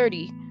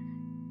 12:30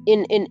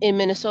 in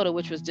Minnesota,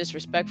 which was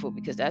disrespectful,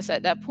 because that's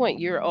at that point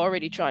you're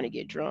already trying to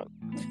get drunk.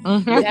 You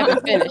Mhm.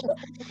 haven't finished.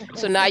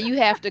 So now you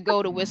have to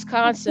go to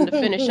Wisconsin to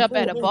finish up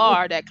at a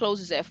bar that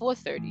closes at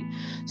 4:30.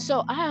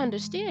 So I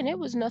understand it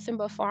was nothing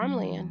but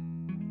farmland.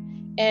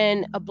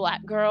 And a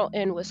black girl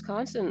in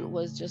Wisconsin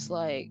was just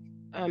like,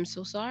 "I'm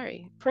so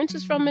sorry." Prince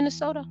is from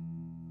Minnesota.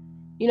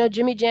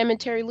 Jimmy Jam and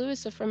Terry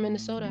Lewis are from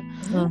Minnesota.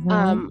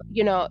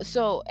 Mhm.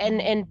 So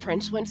and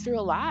Prince went through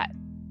a lot,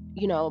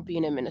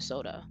 being in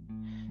Minnesota.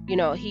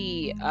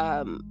 He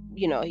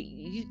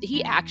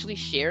actually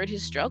shared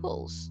his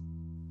struggles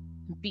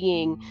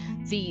being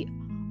the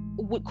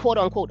quote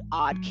unquote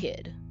odd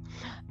kid.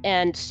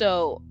 And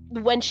so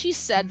when she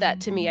said that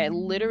to me, I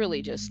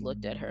literally just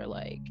looked at her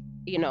like,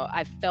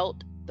 I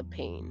felt the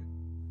pain.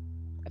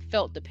 I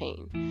felt the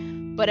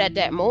pain. But at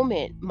that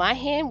moment, my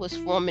hand was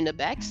forming a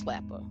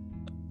backslapper,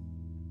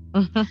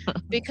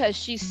 because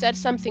she said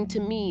something to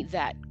me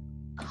that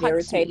cuts me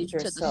Irritated your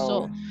to the soul.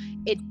 soul.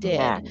 It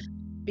Yeah. did,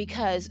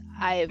 because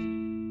I've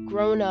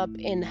grown up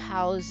in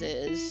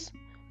houses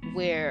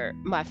where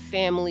my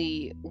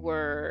family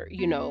were,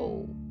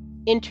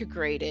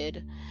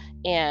 integrated,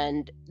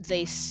 and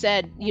they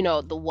said,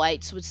 the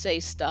whites would say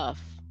stuff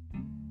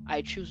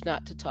I choose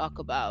not to talk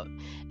about,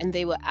 and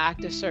they would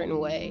act a certain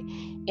way.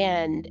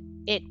 And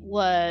it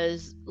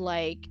was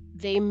like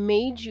they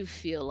made you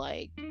feel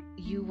like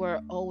you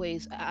were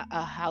always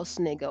a house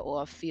nigga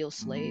or a field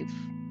slave.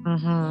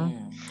 Mhm.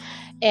 Mm.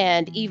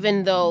 And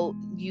even though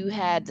you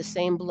had the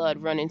same blood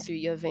running through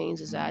your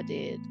veins as I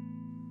did,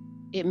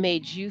 it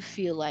made you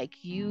feel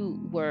like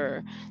you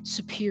were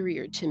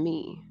superior to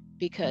me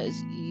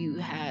because you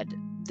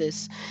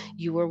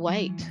were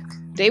white.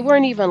 They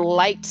weren't even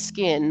light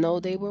skinned.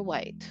 No, they were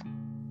white.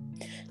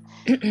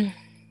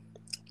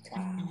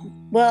 Wow.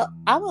 Well,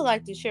 I would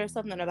like to share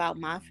something about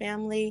my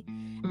family.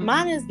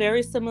 Mine Mhm. is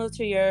very similar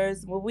to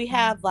yours. Well, we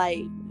have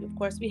of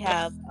course, we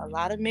have a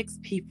lot of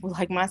mixed people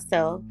like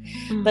myself,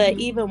 but Mhm.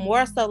 even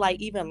more so, like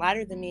even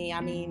lighter than me.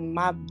 I mean,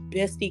 my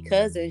bestie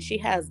cousin, she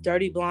has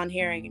dirty blonde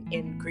hair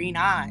and green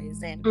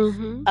eyes, and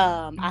Mhm.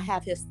 I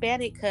have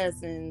Hispanic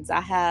cousins.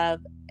 I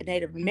have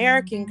Native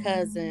American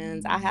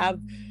cousins. I have,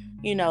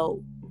 you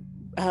know,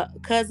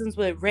 cousins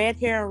with red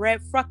hair and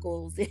red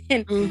freckles,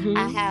 and I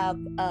Mhm.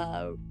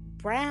 have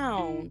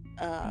brown,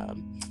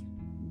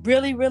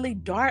 really really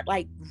dark,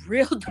 like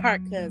real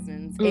dark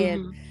cousins,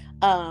 and Mhm.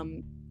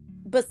 um,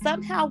 but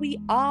somehow we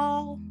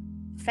all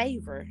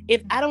favor.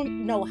 If I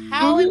don't know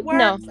how Mhm. it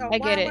No, works or I why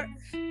get it it. works,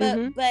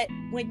 Mhm. but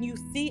when you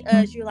see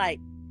us, you're like,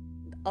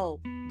 oh,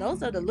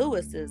 those are the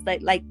Lewises.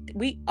 Like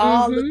we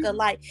all look Mhm.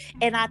 alike,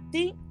 and I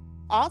think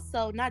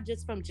also not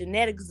just from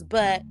genetics,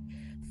 but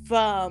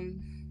from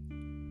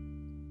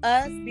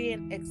us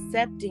being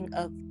accepting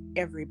of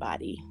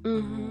everybody.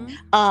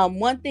 Mhm.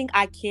 One thing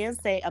I can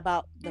say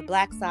about the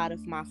black side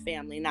of my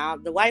family. Now,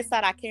 the white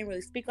side, I can't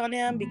really speak on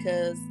them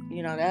because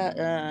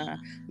that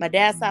my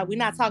dad's side. We're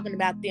not talking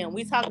about them.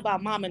 We talk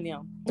about mom and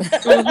them.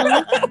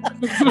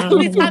 Mhm.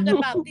 We talking Mhm.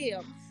 about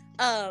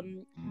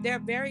them. They're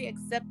very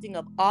accepting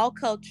of all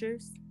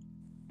cultures.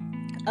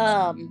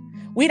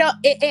 We don't,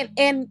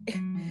 and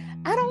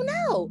I don't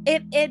know.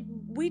 It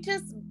we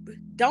just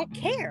don't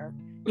care.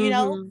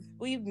 Mhm.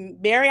 We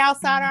marry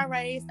outside our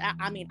race.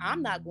 I mean,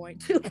 I'm not going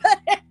to,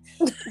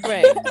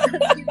 Right.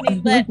 excuse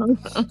me, but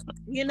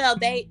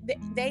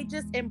they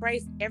just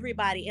embrace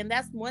everybody, and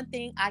that's one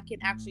thing I can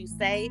actually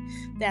say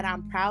that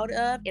I'm proud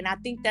of, and I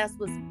think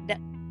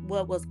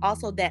what was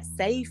also that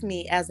saved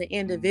me as an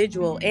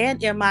individual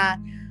and in my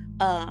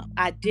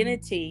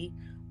identity,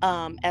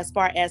 as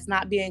far as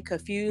not being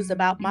confused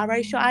about my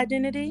racial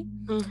identity,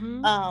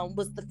 Mhm.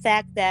 was the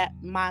fact that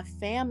my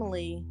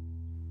family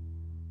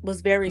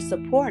was very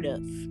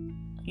supportive.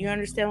 You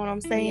understand what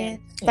I'm Yes. saying?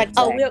 It's like,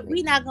 oh, we're Exactly.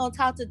 we not gonna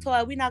talk to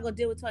Toy. We're not gonna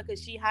deal with Toy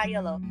because she high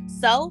yellow.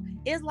 So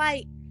it's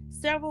like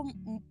several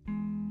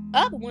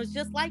other ones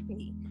just like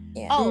me.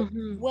 Yeah. Oh,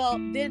 Mhm. well,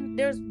 then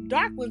there's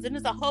dark ones, and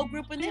there's a whole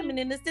group of them, and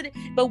in the city,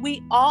 but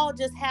we all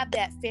just have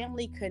that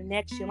family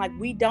connection. Like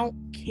we don't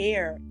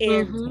care,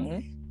 and Mhm. Hmm.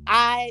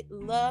 I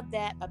love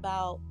that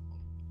about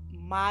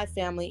my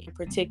family in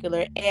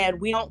particular, and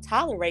we don't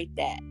tolerate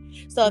that.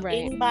 So if Right.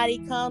 anybody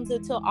comes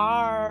into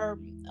our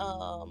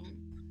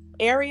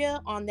area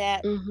on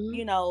that, Mhm.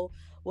 you know,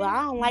 well,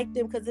 I don't like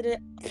them because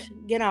it,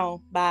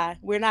 bye.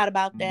 We're not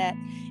about that.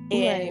 Right.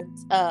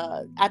 And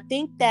I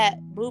think that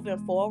moving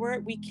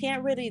forward, we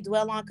can't really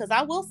dwell on, because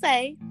I will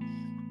say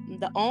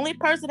the only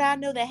person I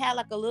know that had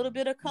like a little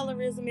bit of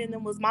colorism in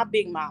them was my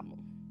big mama.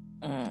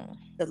 Mm.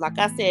 Because, like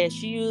I said,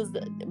 she used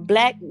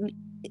black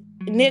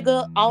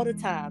nigga all the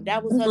time.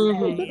 That was her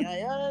Mhm. thing.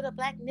 The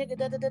black nigga,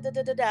 da da da da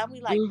da da. Da.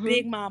 We like, Mhm.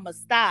 big mama,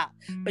 stop.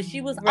 But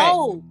she was Right.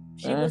 old.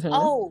 She was Mm-hmm.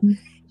 old,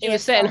 She was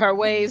and set in so her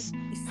ways.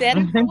 set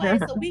in her way.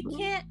 So we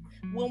can't.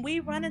 When we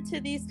run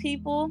into these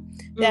people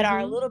Mhm. that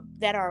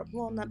are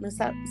well, not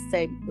necessarily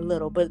say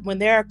little, but when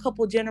they're a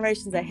couple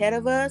generations ahead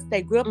of us,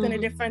 they grew up in a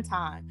Mhm. different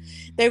time.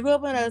 They grew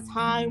up in a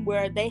time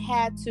where they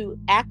had to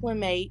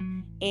acclimate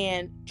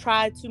and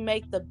try to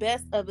make the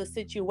best of a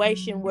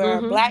situation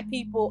where Mhm. black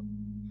people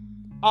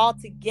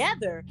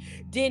altogether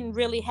didn't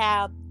really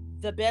have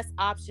the best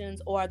options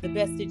or the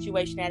best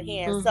situation at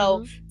hand.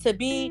 So Mhm. to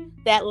be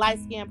that light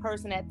skinned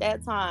person at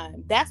that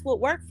time, that's what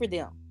worked for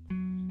them,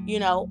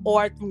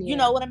 or you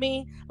know Yeah. what I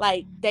mean?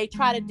 Like they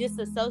try to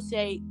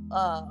disassociate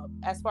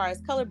as far as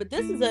color, but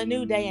this is a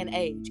new day and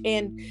age.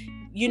 And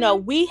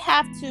we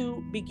have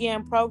to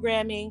begin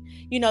programming.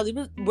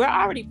 We're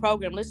already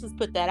programmed, let's just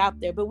put that out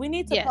there, but we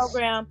need to Yes.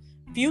 program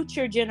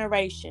future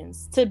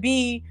generations to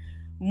be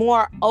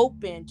more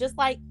open, just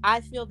like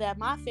I feel that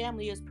my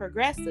family is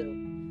progressive.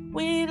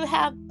 We need to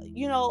have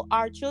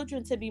our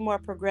children to be more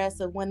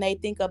progressive when they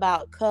think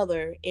about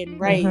color and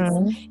race,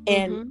 Mhm.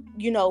 and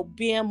Mhm.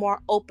 being more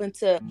open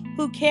to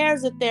who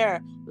cares if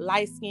they're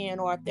light skinned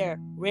or if they're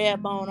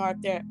red bone or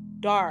if they're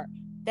dark.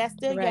 That's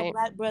still your Right.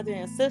 black brother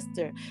and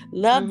sister.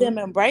 Love them,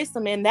 Mhm. embrace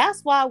them. And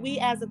that's why we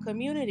as a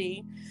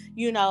community,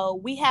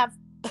 we have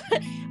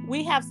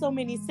we have so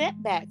many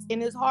setbacks,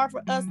 and it's hard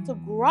for us to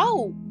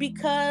grow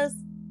because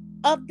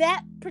of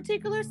that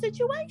particular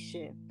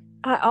situation.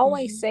 I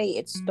always say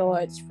it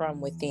starts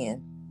from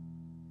within.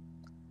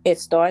 It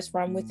starts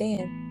from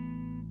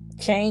within.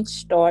 Change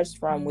starts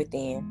from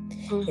within.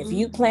 If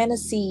you plant a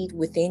seed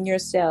within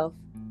yourself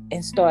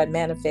and start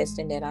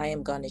manifesting that I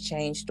am going to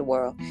change the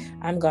world,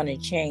 I'm going to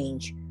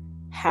change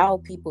how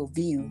people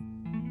view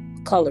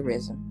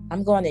colorism.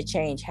 I'm going to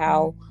change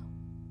how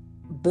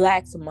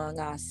blacks among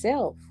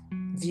ourselves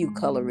view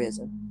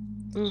colorism.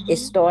 It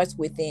starts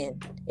within.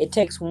 It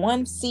takes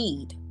one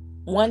seed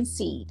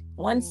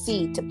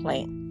to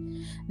plant.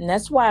 And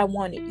that's why I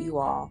wanted you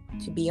all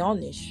to be on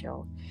this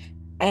show.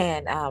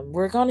 And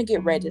we're going to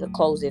get ready to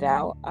close it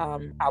out.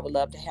 I would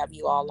love to have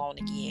you all on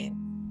again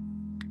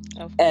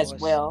as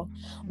well.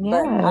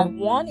 But I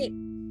wanted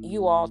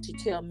you all to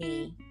tell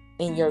me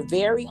in your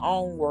very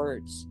own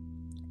words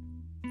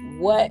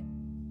what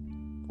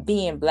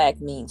being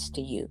black means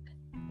to you.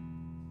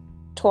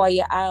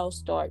 Toya, I'll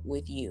start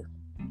with you.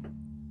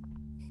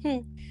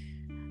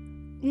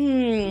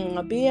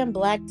 Being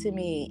black to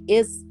me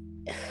is...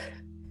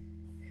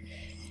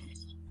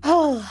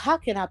 Oh, how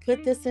can I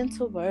put this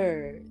into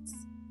words?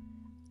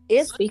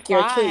 It's Speak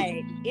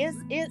pride. your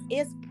truth.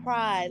 It's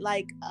pride.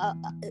 Like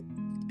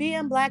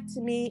being black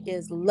to me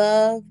is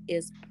love,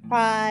 is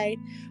pride.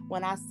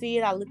 When I see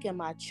it, I look at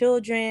my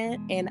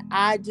children and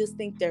I just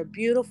think they're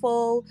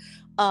beautiful.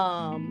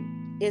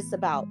 It's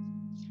about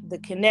the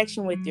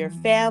connection with your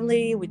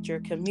family, with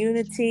your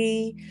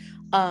community,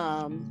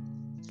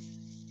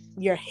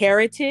 your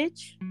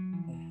heritage,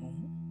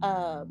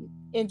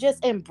 and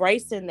just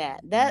embracing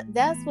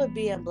that's what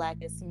being black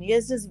is to me.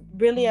 It's just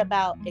really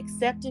about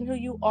accepting who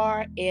you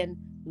are and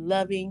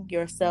loving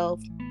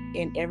yourself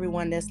and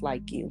everyone that's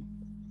like you.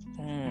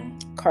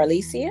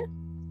 Carlicia?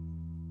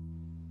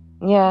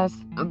 Yes,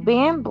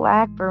 being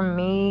black for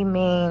me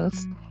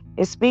means,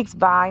 it speaks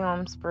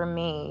volumes for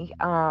me.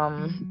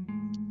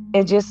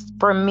 It just,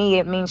 for me,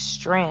 it means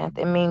strength.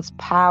 It means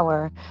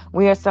power.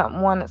 We are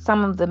some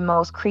of the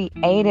most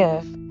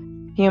creative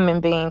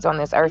human beings on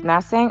this earth.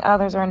 Not saying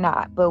others are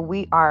not, but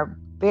we are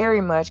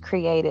very much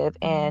creative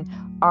and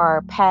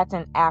are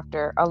patterned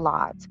after a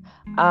lot.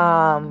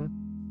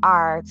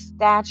 Our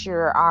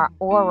stature, our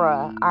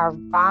aura, our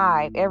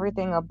vibe,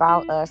 everything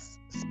about us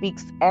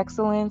speaks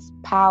excellence,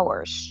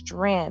 power,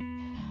 strength,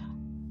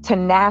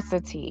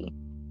 tenacity.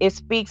 It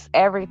speaks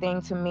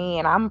everything to me,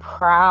 and I'm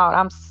proud.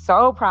 I'm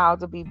so proud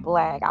to be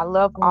black. I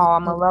love all.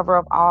 I'm a lover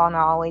of all, and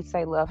I always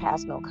say love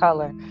has no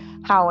color.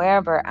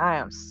 However, I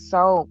am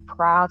so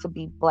proud to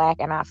be black,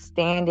 and I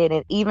stand in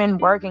it. Even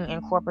working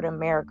in corporate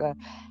America,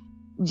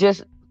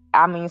 just,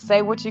 I mean,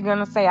 say what you're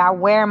gonna say. I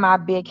wear my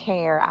big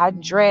hair. I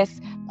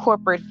dress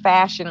corporate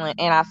fashion,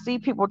 and I see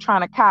people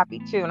trying to copy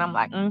too, and I'm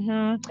like,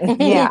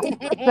 yeah.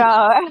 So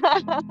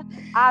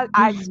I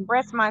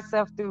express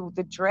myself through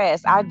the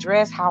dress. I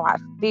dress how I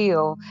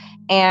feel,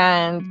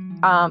 and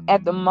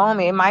at the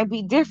moment it might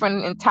be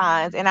different in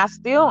times, and I'm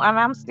still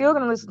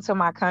gonna listen to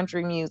my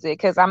country music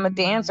because I'm a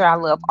dancer. I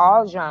love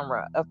all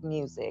genre of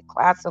music,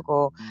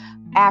 classical,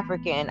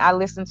 African. I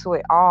listen to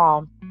it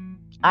all.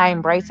 I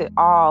embrace it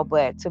all,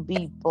 but to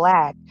be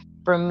black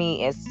for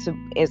me is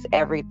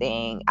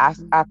everything. I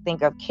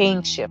think of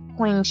kingship,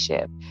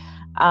 queenship,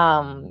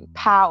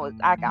 power.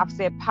 I've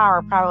said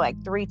power probably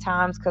like 3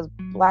 times because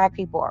black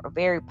people are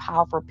very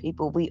powerful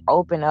people. We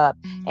open up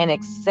and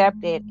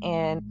accept it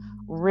and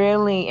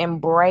really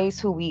embrace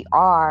who we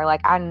are. Like,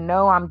 I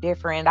know I'm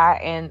different.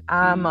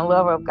 I'm a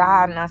lover of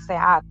God, and I say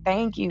I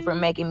thank you for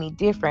making me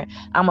different.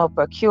 I'm a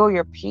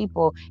peculiar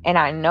people, and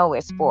I know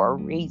it's for a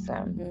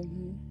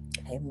reason.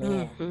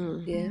 Amen.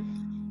 Yeah.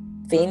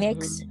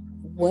 Phoenix,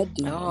 what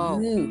do you?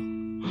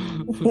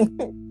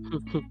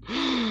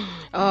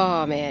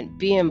 Oh man,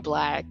 being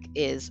black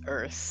is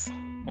earth.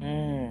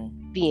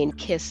 Being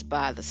kissed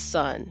by the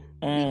sun.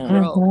 We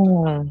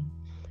grow.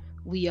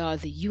 We are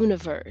the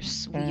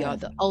universe. We are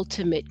the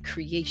ultimate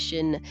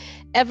creation,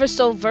 ever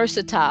so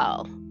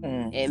versatile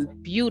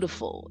and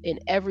beautiful in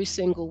every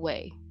single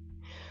way.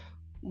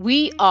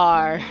 We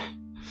are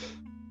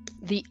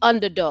the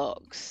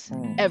underdogs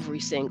every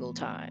single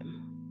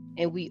time,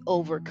 and we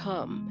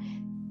overcome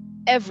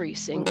every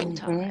single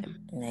time.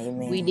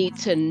 Amen. We need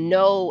to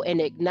know and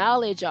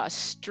acknowledge our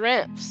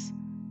strengths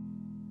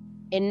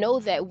and know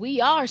that we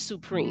are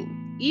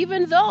supreme,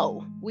 even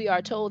though we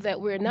are told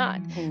that we're not.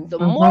 The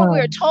more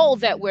we're told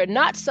that we're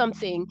not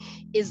something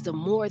is the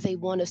more they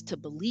want us to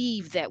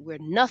believe that we're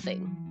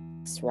nothing.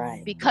 That's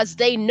right. Because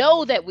they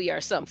know that we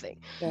are something.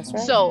 That's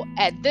right. So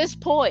at this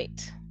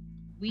point,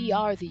 we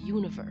are the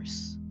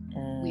universe.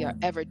 We are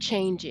ever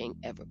changing,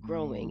 ever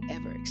growing,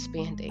 ever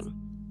expanding.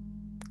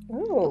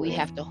 We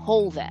have to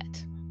hold that.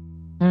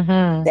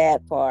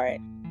 That part.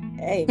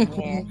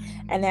 Amen.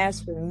 And as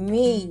for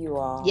me, you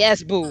all.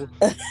 Yes, boo.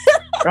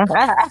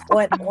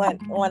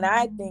 when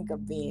I think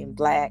of being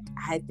black,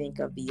 I think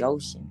of the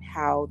ocean.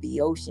 How the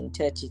ocean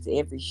touches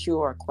every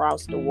shore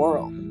across the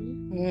world.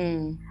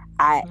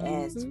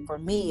 As for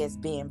me, as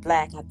being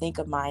Black, I think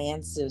of my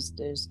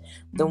ancestors,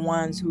 the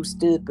ones who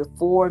stood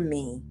before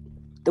me,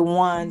 the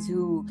ones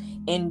who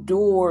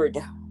endured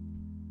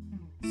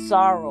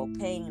sorrow,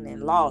 pain,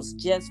 and loss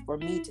just for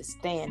me to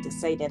stand to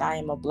say that I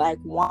am a Black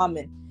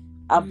woman,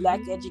 a Black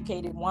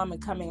educated woman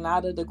coming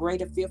out of the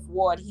greater Fifth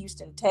Ward,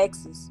 Houston,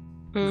 Texas.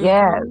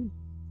 Yes.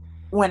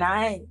 When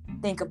I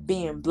think of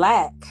being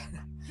Black,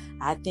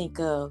 I think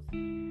of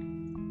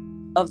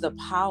the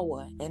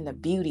power and the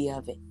beauty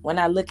of it. When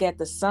I look at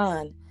the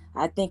sun,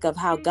 I think of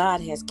how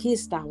God has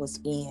kissed our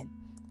skin,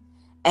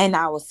 and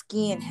our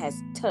skin has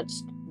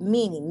touched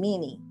many,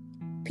 many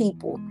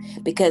people.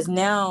 Because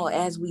now,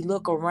 as we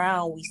look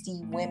around, we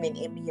see women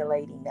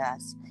emulating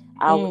us.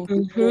 Our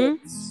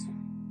looks,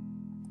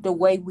 the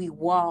way we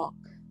walk,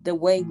 the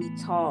way we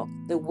talk,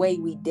 the way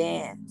we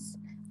dance,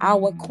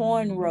 our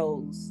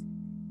cornrows.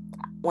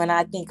 When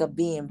I think of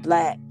being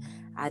Black,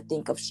 I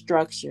think of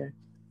structure.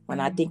 When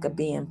I think of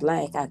being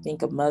Black, I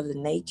think of Mother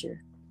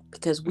Nature,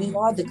 because we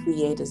are the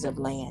creators of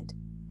land.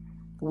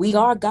 We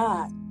are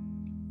God.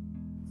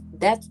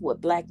 That's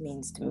what Black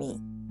means to me.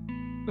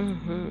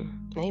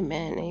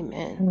 Amen.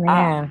 Amen.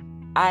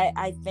 Man.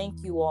 I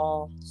thank you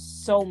all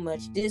so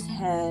much. This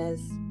has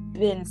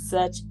been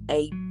such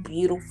a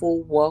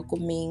beautiful,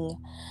 welcoming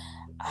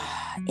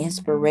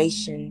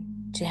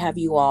inspiration to have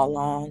you all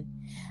on.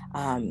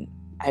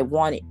 I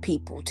wanted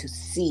people to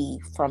see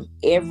from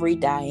every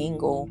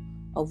diangle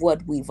of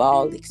what we've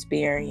all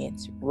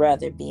experienced,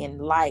 whether being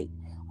light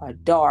or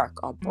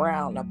dark or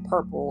brown or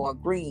purple or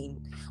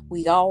green.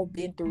 We all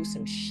been through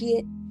some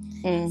shit.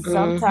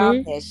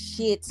 Sometimes that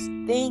shit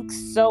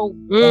stinks so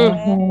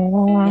bad,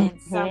 and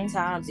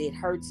sometimes it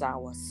hurts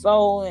our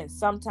soul, and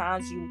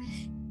sometimes you,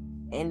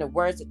 in the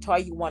words of Toy,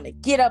 you want to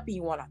get up and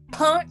you want to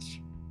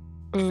punch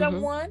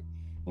someone.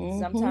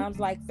 Sometimes,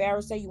 like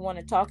Farrah say, you want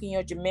to talk in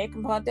your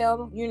Jamaican part.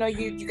 You know,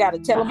 you got to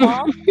tell them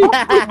off.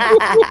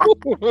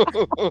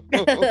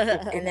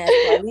 And as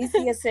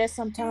Alicia says,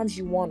 sometimes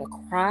you want to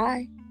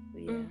cry.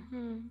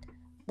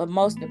 But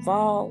most of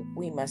all,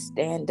 we must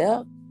stand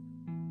up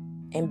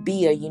and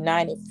be a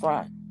united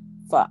front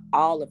for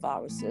all of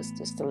our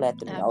sisters, to let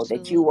them know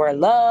that you are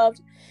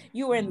loved.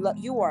 You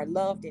are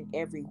loved in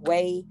every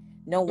way.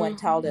 No one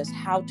told us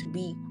how to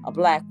be a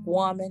Black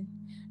woman.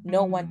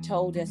 No one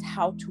told us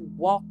how to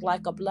walk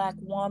like a Black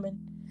woman.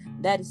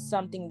 That is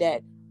something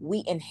that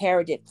we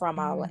inherited from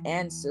our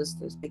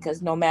ancestors,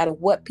 because no matter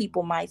what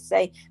people might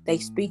say, they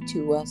speak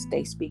to us.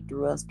 They speak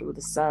through us through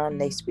the sun.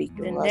 They speak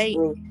through us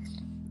through.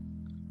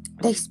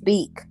 They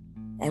speak.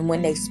 And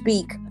when they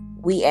speak,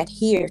 we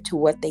adhere to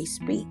what they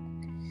speak.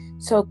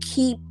 So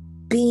keep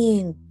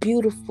being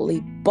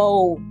beautifully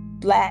bold,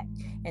 Black,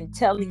 and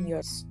telling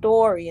your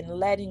story and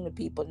letting the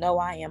people know,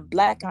 I am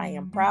Black, I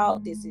am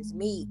proud, this is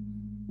me.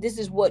 This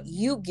is what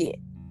you get.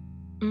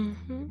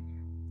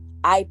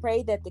 I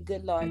pray that the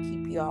good Lord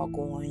keep you all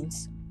going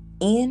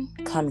in,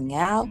 coming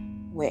out,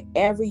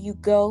 wherever you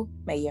go.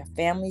 May your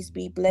families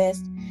be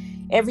blessed.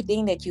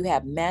 Everything that you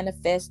have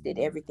manifested,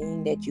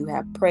 everything that you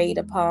have prayed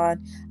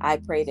upon, I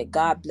pray that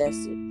God bless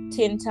it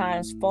 10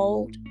 times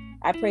fold.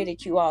 I pray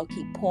that you all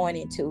keep pouring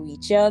into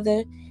each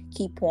other,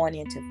 keep pouring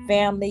into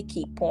family,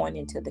 keep pouring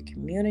into the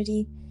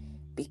community.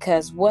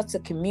 Because what's a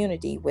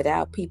community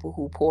without people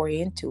who pour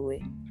into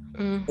it?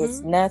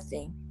 It's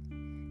nothing.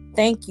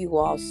 Thank you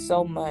all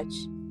so much.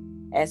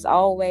 As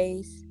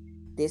always,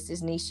 this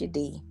is Nisha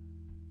D.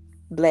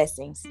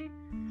 Blessings.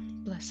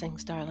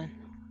 Blessings, darling.